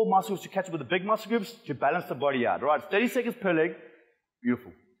small muscles to catch up with the big muscle groups to balance the body out. All right, 30 seconds per leg.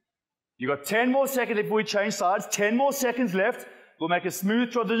 Beautiful. You've got 10 more seconds before we change sides. 10 more seconds left. We'll make a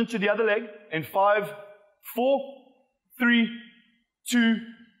smooth transition to the other leg in 5, 4, 3, 2,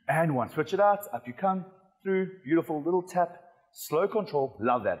 and 1. Switch it out. Up you come. Through. Beautiful little tap. Slow control.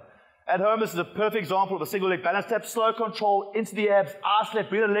 Love that. At home, this is a perfect example of a single leg balance tap. Slow control into the abs. Isolate.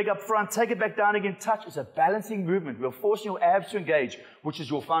 Bring the leg up front. Take it back down again. Touch. It's a balancing movement. We're forcing your abs to engage, which is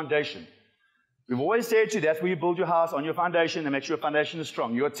your foundation. We've always said to you, that's where you build your house, on your foundation, and make sure your foundation is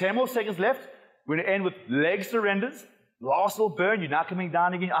strong. You've got 10 more seconds left. We're going to end with leg surrenders. Last little burn. You're now coming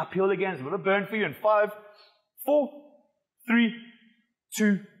down again, uphill again. It's a little burn for you in 5, 4, 3,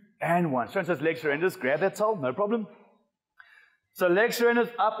 2, and 1. So says leg surrenders. Grab that towel. No problem. So leg surrenders,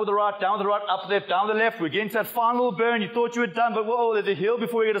 up with the right, down with the right, up with the left, down with the left. We're getting to that final little burn. You thought you were done, but whoa, there's a hill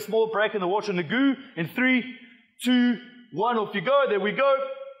before we get a small break in the water and the goo. In 3, 2, 1, off you go. There we go.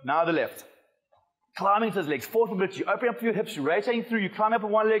 Now the left. Climbing to those legs, forward bit. You open up your hips, you're rotating through. You climb up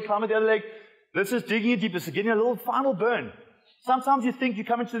on one leg, climb up the other leg. This is digging it deep. This is getting a little final burn. Sometimes you think you're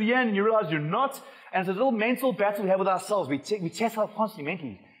coming to the end and you realize you're not. And it's a little mental battle we have with ourselves. We test ourselves constantly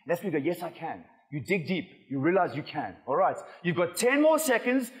mentally. And that's when we go, yes, I can. You dig deep. You realize you can. All right. You've got 10 more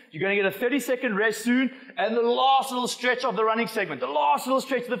seconds. You're going to get a 30-second rest soon. And the last little stretch of the running segment. The last little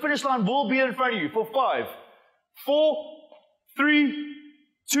stretch. The finish line will be in front of you for 5, 4, 3,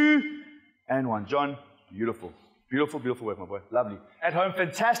 2, and 1. John, beautiful. Beautiful, beautiful work, my boy. Lovely. At home,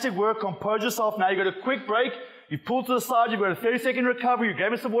 fantastic work. Compose yourself now. You've got a quick break. You pull to the side. You've got a 30-second recovery. You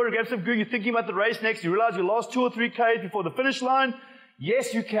grab some water, grab some food. You're thinking about the race next. You realize you lost 2 or 3 Ks before the finish line.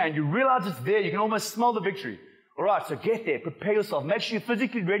 Yes, you can. You realize it's there. You can almost smell the victory. All right, so get there. Prepare yourself. Make sure you're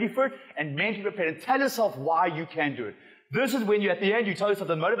physically ready for it and mentally prepared. And tell yourself why you can do it. This is when you, at the end, you tell yourself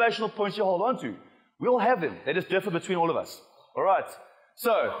the motivational points you hold on to. We all have them. They just differ between all of us. All right.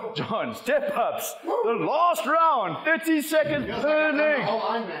 So, John, step ups. The last round. 30 seconds per leg.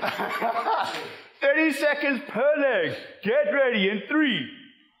 30 seconds per leg. Get ready in 3,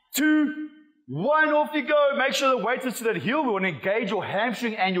 2, 1, off you go. Make sure the weight is to that heel. We want to engage your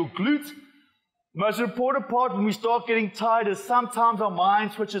hamstring and your glute. Most important part when we start getting tired is sometimes our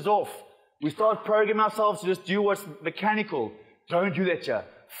mind switches off. We start programming ourselves to just do what's mechanical. Don't do that, yeah.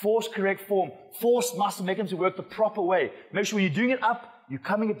 Force correct form. Force muscle mechanisms to work the proper way. Make sure when you're doing it up, you're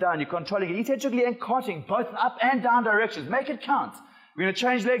coming it down. You're controlling it eccentrically and counting, both in up and down directions. Make it count. We're going to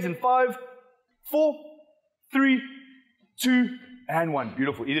change legs in 5, 4, 3, 2, and 1.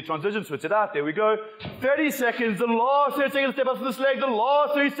 Beautiful. Easy transition. Switch it out. There we go. 30 seconds. The last 30 seconds. Step up to this leg. The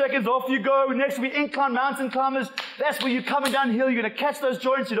last 30 seconds. Off you go. Next will be incline mountain climbers. That's where you're coming downhill. You're going to catch those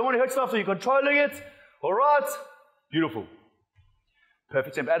joints. You don't want to hurt yourself, so you're controlling it. All right. Beautiful.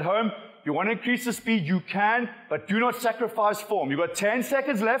 Perfect tempo. At home, if you want to increase the speed, you can, but do not sacrifice form. You've got 10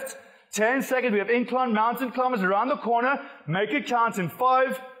 seconds left. 10 seconds. We have incline mountain climbers around the corner. Make it count in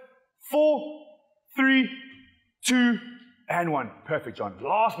 5, 4, 3, 2, and 1. Perfect, John.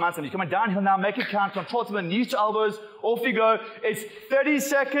 Last mountain. You're coming downhill now. Make it count. Control to the knees to elbows. Off you go. It's 30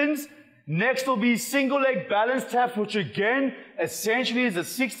 seconds. Next will be single leg balance taps, which again, essentially is a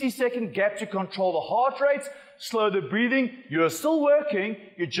 60-second gap to control the heart rate, slow the breathing. You're still working.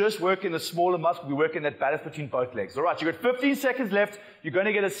 You're just working the smaller muscle. We're working that balance between both legs. All right, you've got 15 seconds left. You're going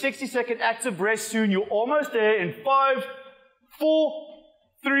to get a 60-second active rest soon. You're almost there in 5, 4,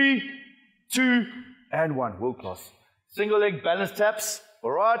 3, 2, and 1. World class. Single leg balance taps.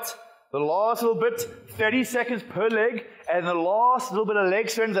 All right. The last little bit, 30 seconds per leg, and the last little bit of leg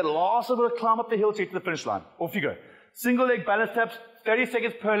strength, that last little bit of climb up the hill to get to the finish line. Off you go. Single leg balance taps, 30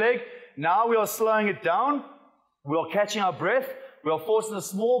 seconds per leg. Now we are slowing it down. We are catching our breath. We are forcing the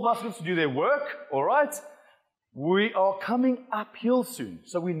small muscles to do their work. All right. We are coming uphill soon.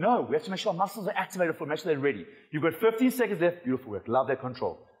 So we know we have to make sure our muscles are activated for it, make sure they're ready. You've got 15 seconds left. Beautiful work. Love that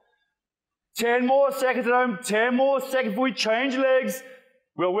control. 10 more seconds at home. 10 more seconds before we change legs.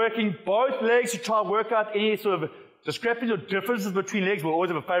 We're working both legs to try and work out any sort of discrepancies or differences between legs. We'll always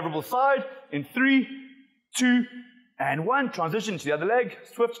have a favorable side. In 3, 2, and 1. Transition to the other leg.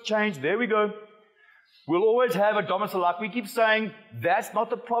 Swift change. There we go. We'll always have a dominance. Like we keep saying, that's not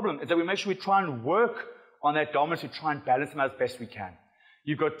the problem. It's that we make sure we try and work on that dominance to try and balance them as best we can.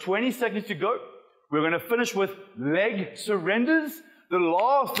 You've got 20 seconds to go. We're going to finish with leg surrenders. The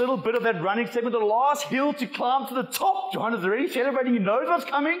last little bit of that running segment, the last hill to climb to the top. John is already celebrating. He knows what's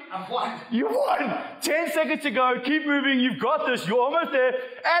coming. I've won. You won. 10 seconds to go. Keep moving. You've got this. You're almost there.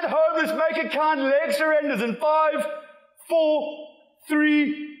 At home, let's make it count. Leg surrenders in 5, 4,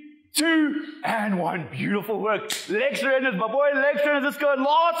 3, 2, and 1. Beautiful work. Leg surrenders, my boy. Leg surrenders. Let's go.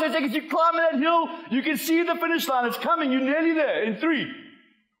 Last 10 seconds. You climb that hill. You can see the finish line. It's coming. You're nearly there. In 3,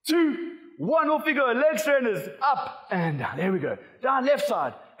 2, 1, off you go. Leg surrenders, up and down. There we go. Down, left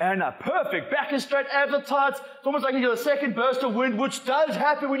side, and up. Perfect. Back is straight, abs are tight. It's almost like you get a second burst of wind, which does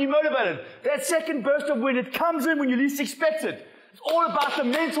happen when you're motivated. That second burst of wind, it comes in when you least expect it. It's all about the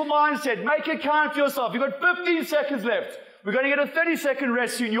mental mindset. Make it count for yourself. You've got 15 seconds left. We're going to get a 30-second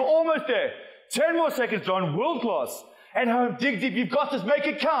rest soon. You're almost there. 10 more seconds, John. World class. At home, dig deep. You've got this. Make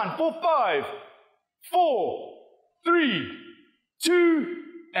it count. For 5, 4, 3, 2,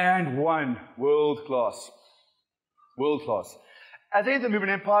 and 1. World class. World class. At the end of the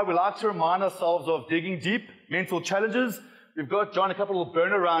Movement Empire, we like to remind ourselves of digging deep, mental challenges. We've got, John, a couple of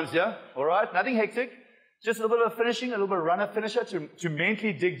burner rounds here. All right, nothing hectic. Just a little bit of finishing, a little bit of runner finisher to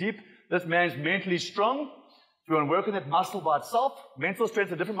mentally dig deep. This man's mentally strong. If you want to work on that muscle by itself, mental strength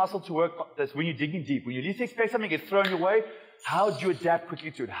is a different muscle to work. That's when you're digging deep. When you least expect something to get thrown your way, how do you adapt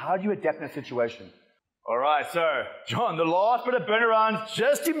quickly to it? How do you adapt in that situation? All right, so, John, the last bit of burn around,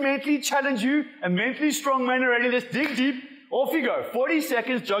 just to mentally challenge you, a mentally strong man already. Let's dig deep. Off you go. 40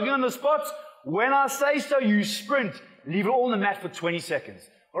 seconds, jogging on the spot. When I say so, you sprint leave it all on the mat for 20 seconds.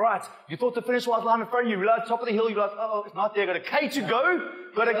 All right, you thought the finish was lying in front of you, you realized top of the hill, you realized, oh, it's not there, got a K to go,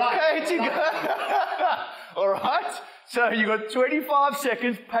 got a K to go. All right, so you got 25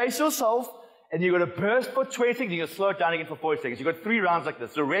 seconds, pace yourself, and you got a burst for 20 seconds, you're going to slow it down again for 40 seconds. You've got 3 rounds like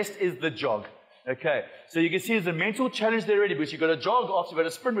this. The rest is the jog. Okay, so you can see there's a mental challenge there already, because you've got a jog after you've got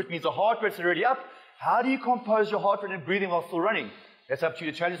a sprint, which means the heart rate's already up. How do you compose your heart rate and breathing while still running? That's up to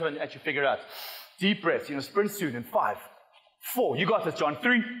you. The challenge is actually figure it out. Deep breaths. You're going to sprint soon in 5, 4. You got this, John.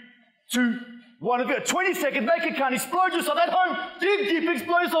 3, 2, 1. 20 seconds. Make it count. Explode yourself at home. Dig deep.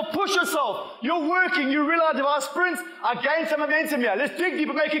 Explode yourself. Push yourself. You're working. You realize if I sprint, I gain some momentum here. Let's dig deep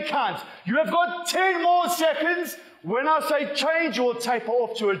and make it count. You have got 10 more seconds. When I say change, you will taper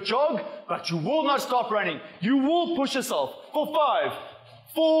off to a jog, but you will not stop running. You will push yourself for 5,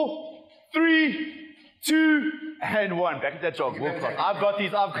 4, 3, 2, and 1. Back at that jog. I've got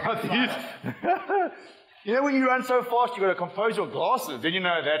these. You know when you run so fast, you've got to compose your glasses. Then you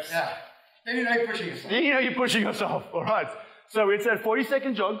know that's... Yeah. Then you know you're pushing yourself. Then you know you're pushing yourself. All right. So it's a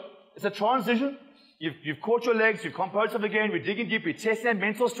 40-second jog. It's a transition. You've caught your legs. You've composed them again. We're digging deep. We're testing that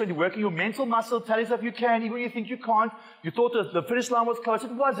mental strength. You're working your mental muscle. Tell yourself you can, even when you think you can't. You thought the finish line was close.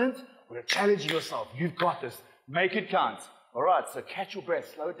 It wasn't. We're challenging yourself. You've got this. Make it count. All right. So catch your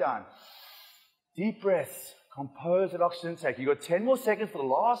breath. Slow it down. Deep breaths. Compose that oxygen intake. You've got 10 more seconds for the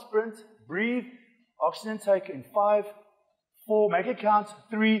last sprint. Breathe. Oxygen intake in 5, 4. Make it count.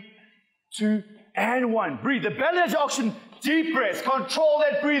 3, 2, and 1. Breathe. The belly has oxygen. Deep breaths. Control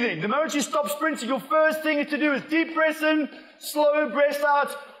that breathing. The moment you stop sprinting, your first thing to do is deep breaths in, slow breaths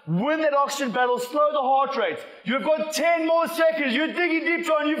out, win that oxygen battle, slow the heart rate. You've got 10 more seconds. You're digging deep,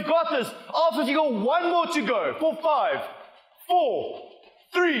 John. You've got this. After you got 1 more to go. For 5, 4,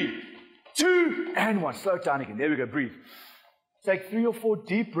 3, 2, and 1. Slow it down again. There we go. Breathe. Take 3 or 4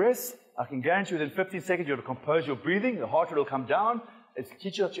 deep breaths. I can guarantee you within 15 seconds you'll compose your breathing. The heart rate will come down. It's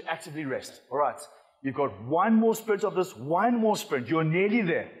teach you to actively rest. All right. You've got 1 more sprint of this, 1 more sprint. You're nearly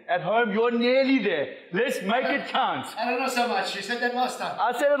there. At home, you're nearly there. Let's make it count. I don't know so much. You said that last time.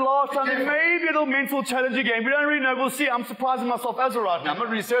 I said it last time. Maybe a little mental challenge again. We don't really know. We'll see. I'm surprising myself as of right now. I'm not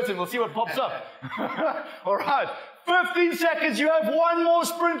really certain. We'll see what pops up. All right. 15 seconds. You have 1 more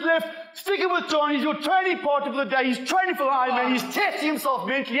sprint left. Stick it with John. He's your training partner for the day. He's training for the Ironman. He's testing himself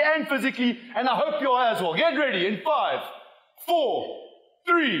mentally and physically. And I hope you are as well. Get ready in 5, 4,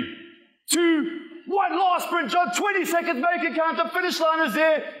 3, 2, 1. Last sprint, John. 20 seconds. Make it count. The finish line is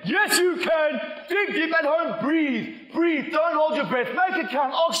there. Yes, you can. Dig deep at home. Breathe. Breathe. Don't hold your breath. Make it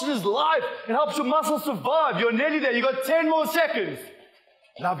count. Oxygen is life. It helps your muscles survive. You're nearly there. You've got 10 more seconds.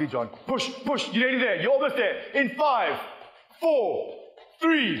 Lovely, John. Push, push. You're nearly there. You're almost there. In 5, 4,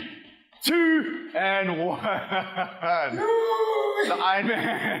 3, 2, and 1. The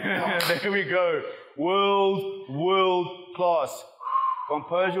Ironman. There we go. World class.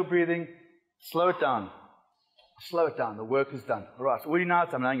 Compose your breathing. Slow it down. Slow it down. The work is done. All right. So what do you now?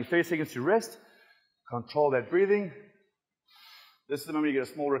 I'm allowing you 30 seconds to rest. Control that breathing. This is the moment you get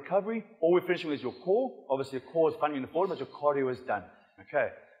a small recovery. All we're finishing with is your core. Obviously, your core is funding in the forward, but your cardio is done. Okay.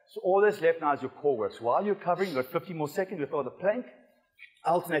 So all that's left now is your core work. So while you're covering, you've got 50 more seconds. We've got the plank,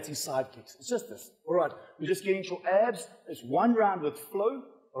 alternating side kicks. It's just this. All right. We're just getting into your abs. It's 1 round with flow.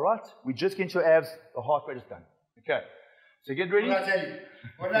 All right. We just get into your abs. The heart rate is done. Okay. So get ready. What did I tell you?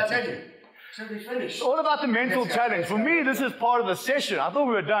 What did I tell you? Should we finish? It's all about the mental challenge. For me, this is part of the session. I thought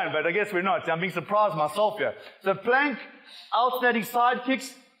we were done, but I guess we're not. I'm being surprised myself here. So plank, alternating side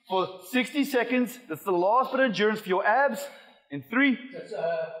kicks for 60 seconds. That's the last bit of endurance for your abs. In 3,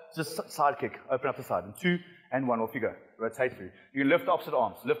 just side kick. Open up the side. In 2 and 1, off you go. Rotate through. You can lift the opposite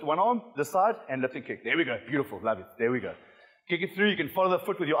arms. Lift one arm, this side, and lift and kick. There we go. Beautiful. Love it. There we go. Kick it through. You can follow the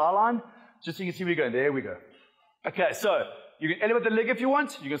foot with your eye line, just so you can see where you're going. There we go. Okay, so you can elevate the leg if you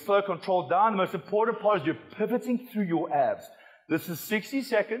want. You can slow control down. The most important part is you're pivoting through your abs. This is 60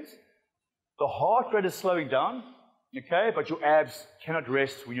 seconds. The heart rate is slowing down, okay? But your abs cannot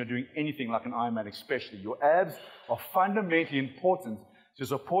rest when you're doing anything like an Ironman especially. Your abs are fundamentally important to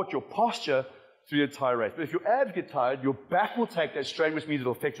support your posture through the entire race. But if your abs get tired, your back will take that strain, which means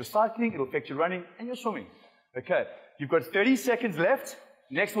it'll affect your cycling, it'll affect your running, and your swimming. Okay, you've got 30 seconds left.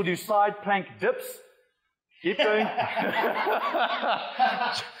 Next we'll do side plank dips. Keep going.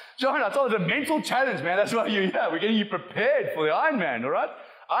 John, I thought it was a mental challenge, man. That's why you're here. We're getting you prepared for the Ironman, all right?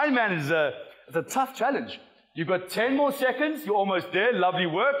 Ironman is it's a tough challenge. You've got 10 more seconds. You're almost there. Lovely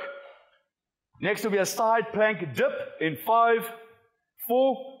work. Next will be a side plank dip in 5,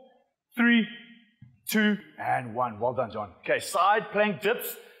 4, 3, 2, and 1. Well done, John. Okay, side plank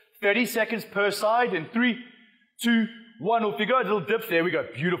dips. 30 seconds per side in 3, 2, 1. Off you go. Little dips. There we go.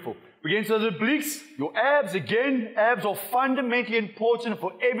 Beautiful. We get into the obliques, your abs again. Abs are fundamentally important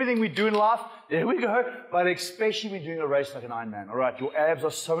for everything we do in life. There we go. But especially when you're doing a race like an Ironman. All right, your abs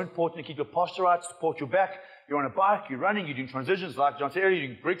are so important to keep your posture right, support your back. You're on a bike, you're running, you're doing transitions like John said earlier, you're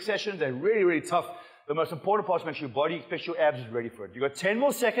doing brick sessions. They're really, really tough. The most important part is to make sure your body, especially your abs, is ready for it. You've got 10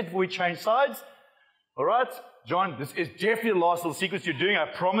 more seconds before we change sides. All right, John, this is definitely the last little sequence you're doing. I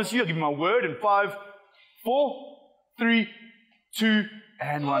promise you. I'll give you my word in 5, 4, 3, 2,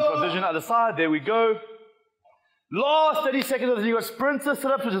 and 1. Transition other side. There we go. Last 30 seconds of this. You've got sprinter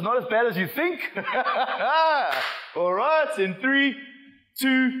sit-ups, which is not as bad as you think. All right, in 3,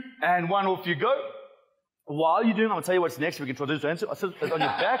 2, and 1. Off you go. While you're doing, I'm going to tell you what's next. We can transition to answer. I said it's on your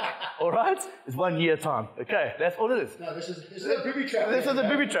back. All right, it's 1 year time. Okay, that's all it is. No, this is a booby trap. This is a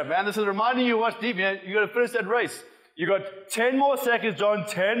booby trap, man. This is reminding you what's deep. You got to finish that race. You got 10 more seconds, John.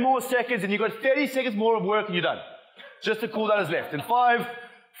 10 more seconds, and you got 30 seconds more of work, and you're done. Just the cool down is left. In 5,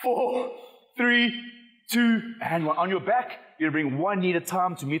 4, 3, 2, and 1. On your back, you're going to bring 1 knee at a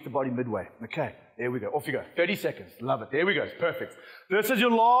time to meet the body midway. Okay, there we go. Off you go. 30 seconds. Love it. There we go. It's perfect. This is your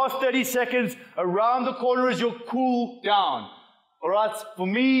last 30 seconds. Around the corner is your cool down. All right, for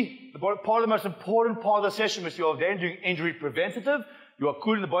me, part of the most important part of the session is you're then doing injury preventative. You are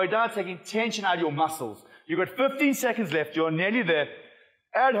cooling the body down, taking tension out of your muscles. You've got 15 seconds left. You're nearly there.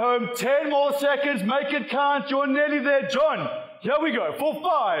 At home, 10 more seconds. Make it count. You're nearly there. John, here we go. For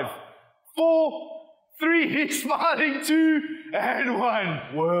 5, 4, 3, smiling, 2, and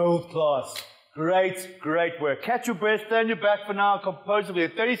 1. World class. Great, great work. Catch your breath. Stay on your back for now. Composedly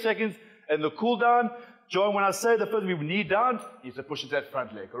 30 seconds and the cool down. John, when I say the first we knee down, you have to push into that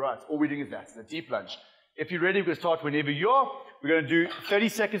front leg. All right, all we're doing is that. It's a deep lunge. If you're ready, we're going to start whenever you are. We're going to do 30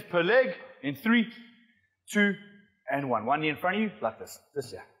 seconds per leg in 3, 2, and 1. 1 knee in front of you, like this.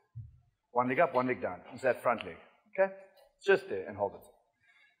 This here. 1 leg up, 1 leg down. It's that front leg. Okay? Just there and hold it.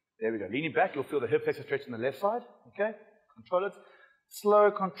 There we go. Leaning back, you'll feel the hip flexor stretch on the left side. Okay? Control it.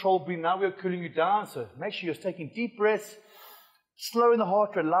 Slow, controlled breathing. Now we're cooling you down, so make sure you're taking deep breaths. Slowing the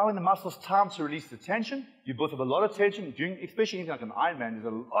heart rate, allowing the muscles time to release the tension. You built up a lot of tension, especially anything like an Ironman.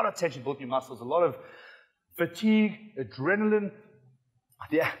 There's a lot of tension built in your muscles, a lot of fatigue, adrenaline,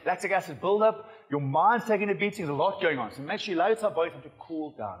 the lactic acid buildup. Your mind's taking a beating. There's a lot going on. So make sure you allow your body time to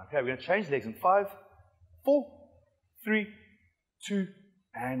cool down. Okay, we're going to change legs in 5, 4, 3, 2,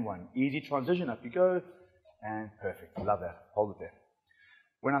 and 1. Easy transition. Up you go. And perfect. Love that. Hold it there.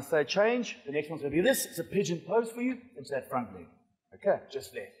 When I say change, the next one's going to be this. It's a pigeon pose for you. It's that front leg. Okay,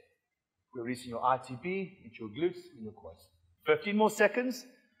 just there. We're releasing your ITB into your glutes and your quads. 15 more seconds.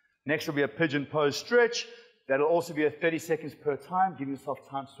 Next will be a pigeon pose stretch. That'll also be a 30 seconds per time. Give yourself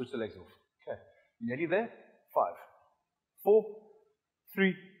time to switch the legs off. Okay, nearly there. 5, 4,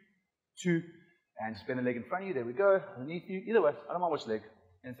 3, 2, and spin the leg in front of you. There we go. Underneath you. Either way, I don't mind which leg.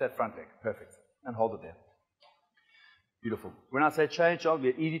 And it's that front leg. Perfect. And hold it there. Beautiful. When I say change, I'll be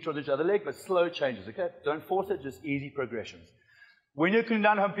an easy transition to the other leg, but slow changes, okay? Don't force it, just easy progressions. When you're cooling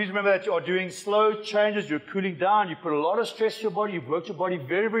down at home, please remember that you are doing slow changes. You're cooling down. You put a lot of stress to your body. You've worked your body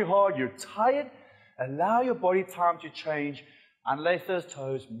very, very hard. You're tired. Allow your body time to change. Unlace those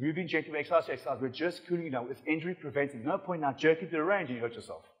toes. Moving gently, exercise to exercise. We're just cooling you down. It's injury preventing. No point now jerking to the range and you hurt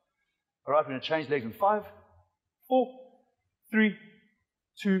yourself. All right, we're going to change legs in 5, 4, 3,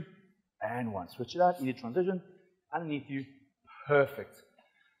 2, and 1. Switch it out. Easy transition. Underneath you. Perfect.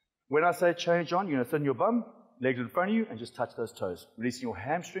 When I say change on, you're going to sit on your bum, legs in front of you, and just touch those toes. Releasing your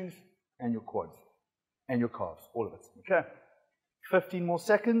hamstrings and your quads and your calves, all of it. Okay? 15 more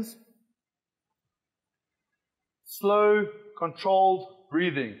seconds. Slow, controlled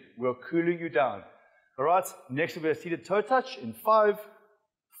breathing. We're cooling you down. All right? Next will be a seated toe touch in 5,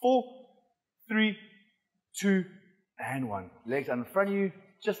 4, 3, 2, and 1. Legs out in front of you,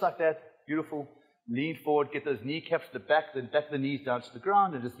 just like that. Beautiful. Lean forward, get those kneecaps to the back of the knees down to the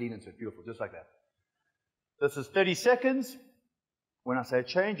ground, and just lean into it. Beautiful, just like that. This is 30 seconds. When I say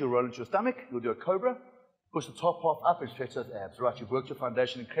change, you'll roll into your stomach. You'll do a cobra. Push the top half up and stretch those abs. Right, you've worked your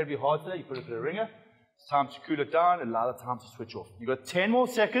foundation incredibly hard today. You put it to the ringer. It's time to cool it down and allow the time to switch off. You've got 10 more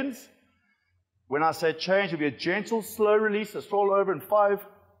seconds. When I say change, it'll be a gentle, slow release. Let's roll over in 5,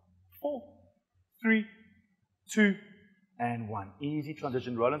 4, 3, 2, and 1. Easy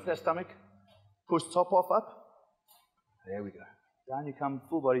transition. Roll into that stomach. Push the top half up. There we go. Down you come,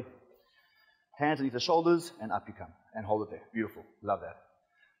 full body. Hands underneath the shoulders, and up you come. And hold it there. Beautiful. Love that.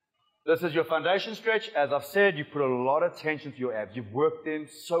 This is your foundation stretch. As I've said, you put a lot of tension to your abs. You've worked them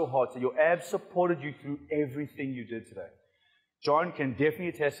so hard. So your abs supported you through everything you did today. John can definitely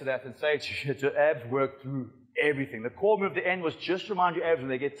attest to that and say to you that your abs worked through everything. The core move at the end was just to remind your abs when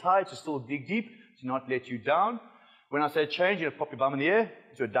they get tired to still dig deep, to not let you down. When I say change, you're going to pop your bum in the air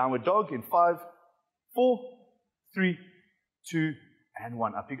into a downward dog in 5, 4, 3, 2, and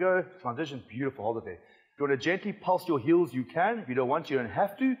 1. Up you go. Transition. Beautiful. Hold it there. If you want to gently pulse your heels, you can. If you don't want to, you don't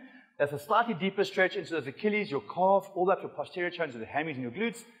have to. That's a slightly deeper stretch into those Achilles, your calf, all that, your posterior chains, the hammies and your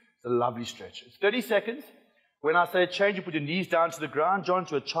glutes. It's a lovely stretch. It's 30 seconds. When I say change, you put your knees down to the ground, John,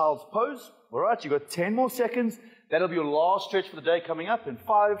 to a child's pose. All right, you've got 10 more seconds. That'll be your last stretch for the day coming up in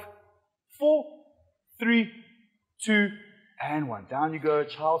 5, 4, 3, 2, and 1. Down you go,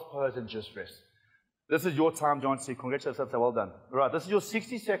 child's pose, and just rest. This is your time, John. So congratulations, well done. All right, this is your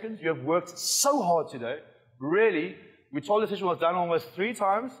 60 seconds. You have worked so hard today. Really, we told the session was done almost 3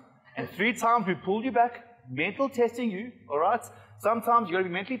 times, and 3 times we pulled you back, mental testing you, all right? Sometimes you've got to be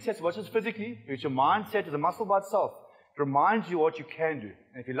mentally tested, not just physically, because your mindset is a muscle by itself. It reminds you what you can do.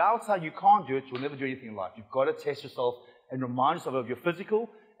 And if you allow outside you can't do it, you'll never do anything in life. You've got to test yourself and remind yourself of your physical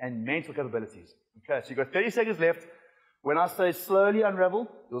and mental capabilities. Okay, so you've got 30 seconds left. When I say slowly unravel,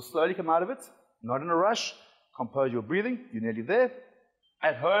 you'll slowly come out of it. Not in a rush. Compose your breathing. You're nearly there.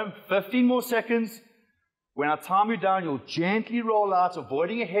 At home, 15 more seconds. When I time you down, you'll gently roll out,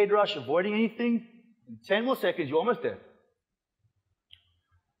 avoiding a head rush, avoiding anything. In 10 more seconds, you're almost there.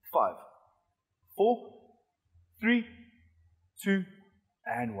 5, 4, 3, 2,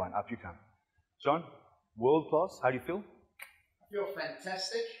 and 1. Up you come. John, world class. How do you feel? I feel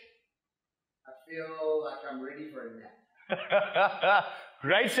fantastic. I feel like I'm ready for a nap.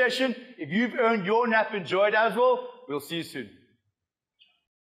 Great session. If you've earned your nap, enjoy it as well. We'll see you soon.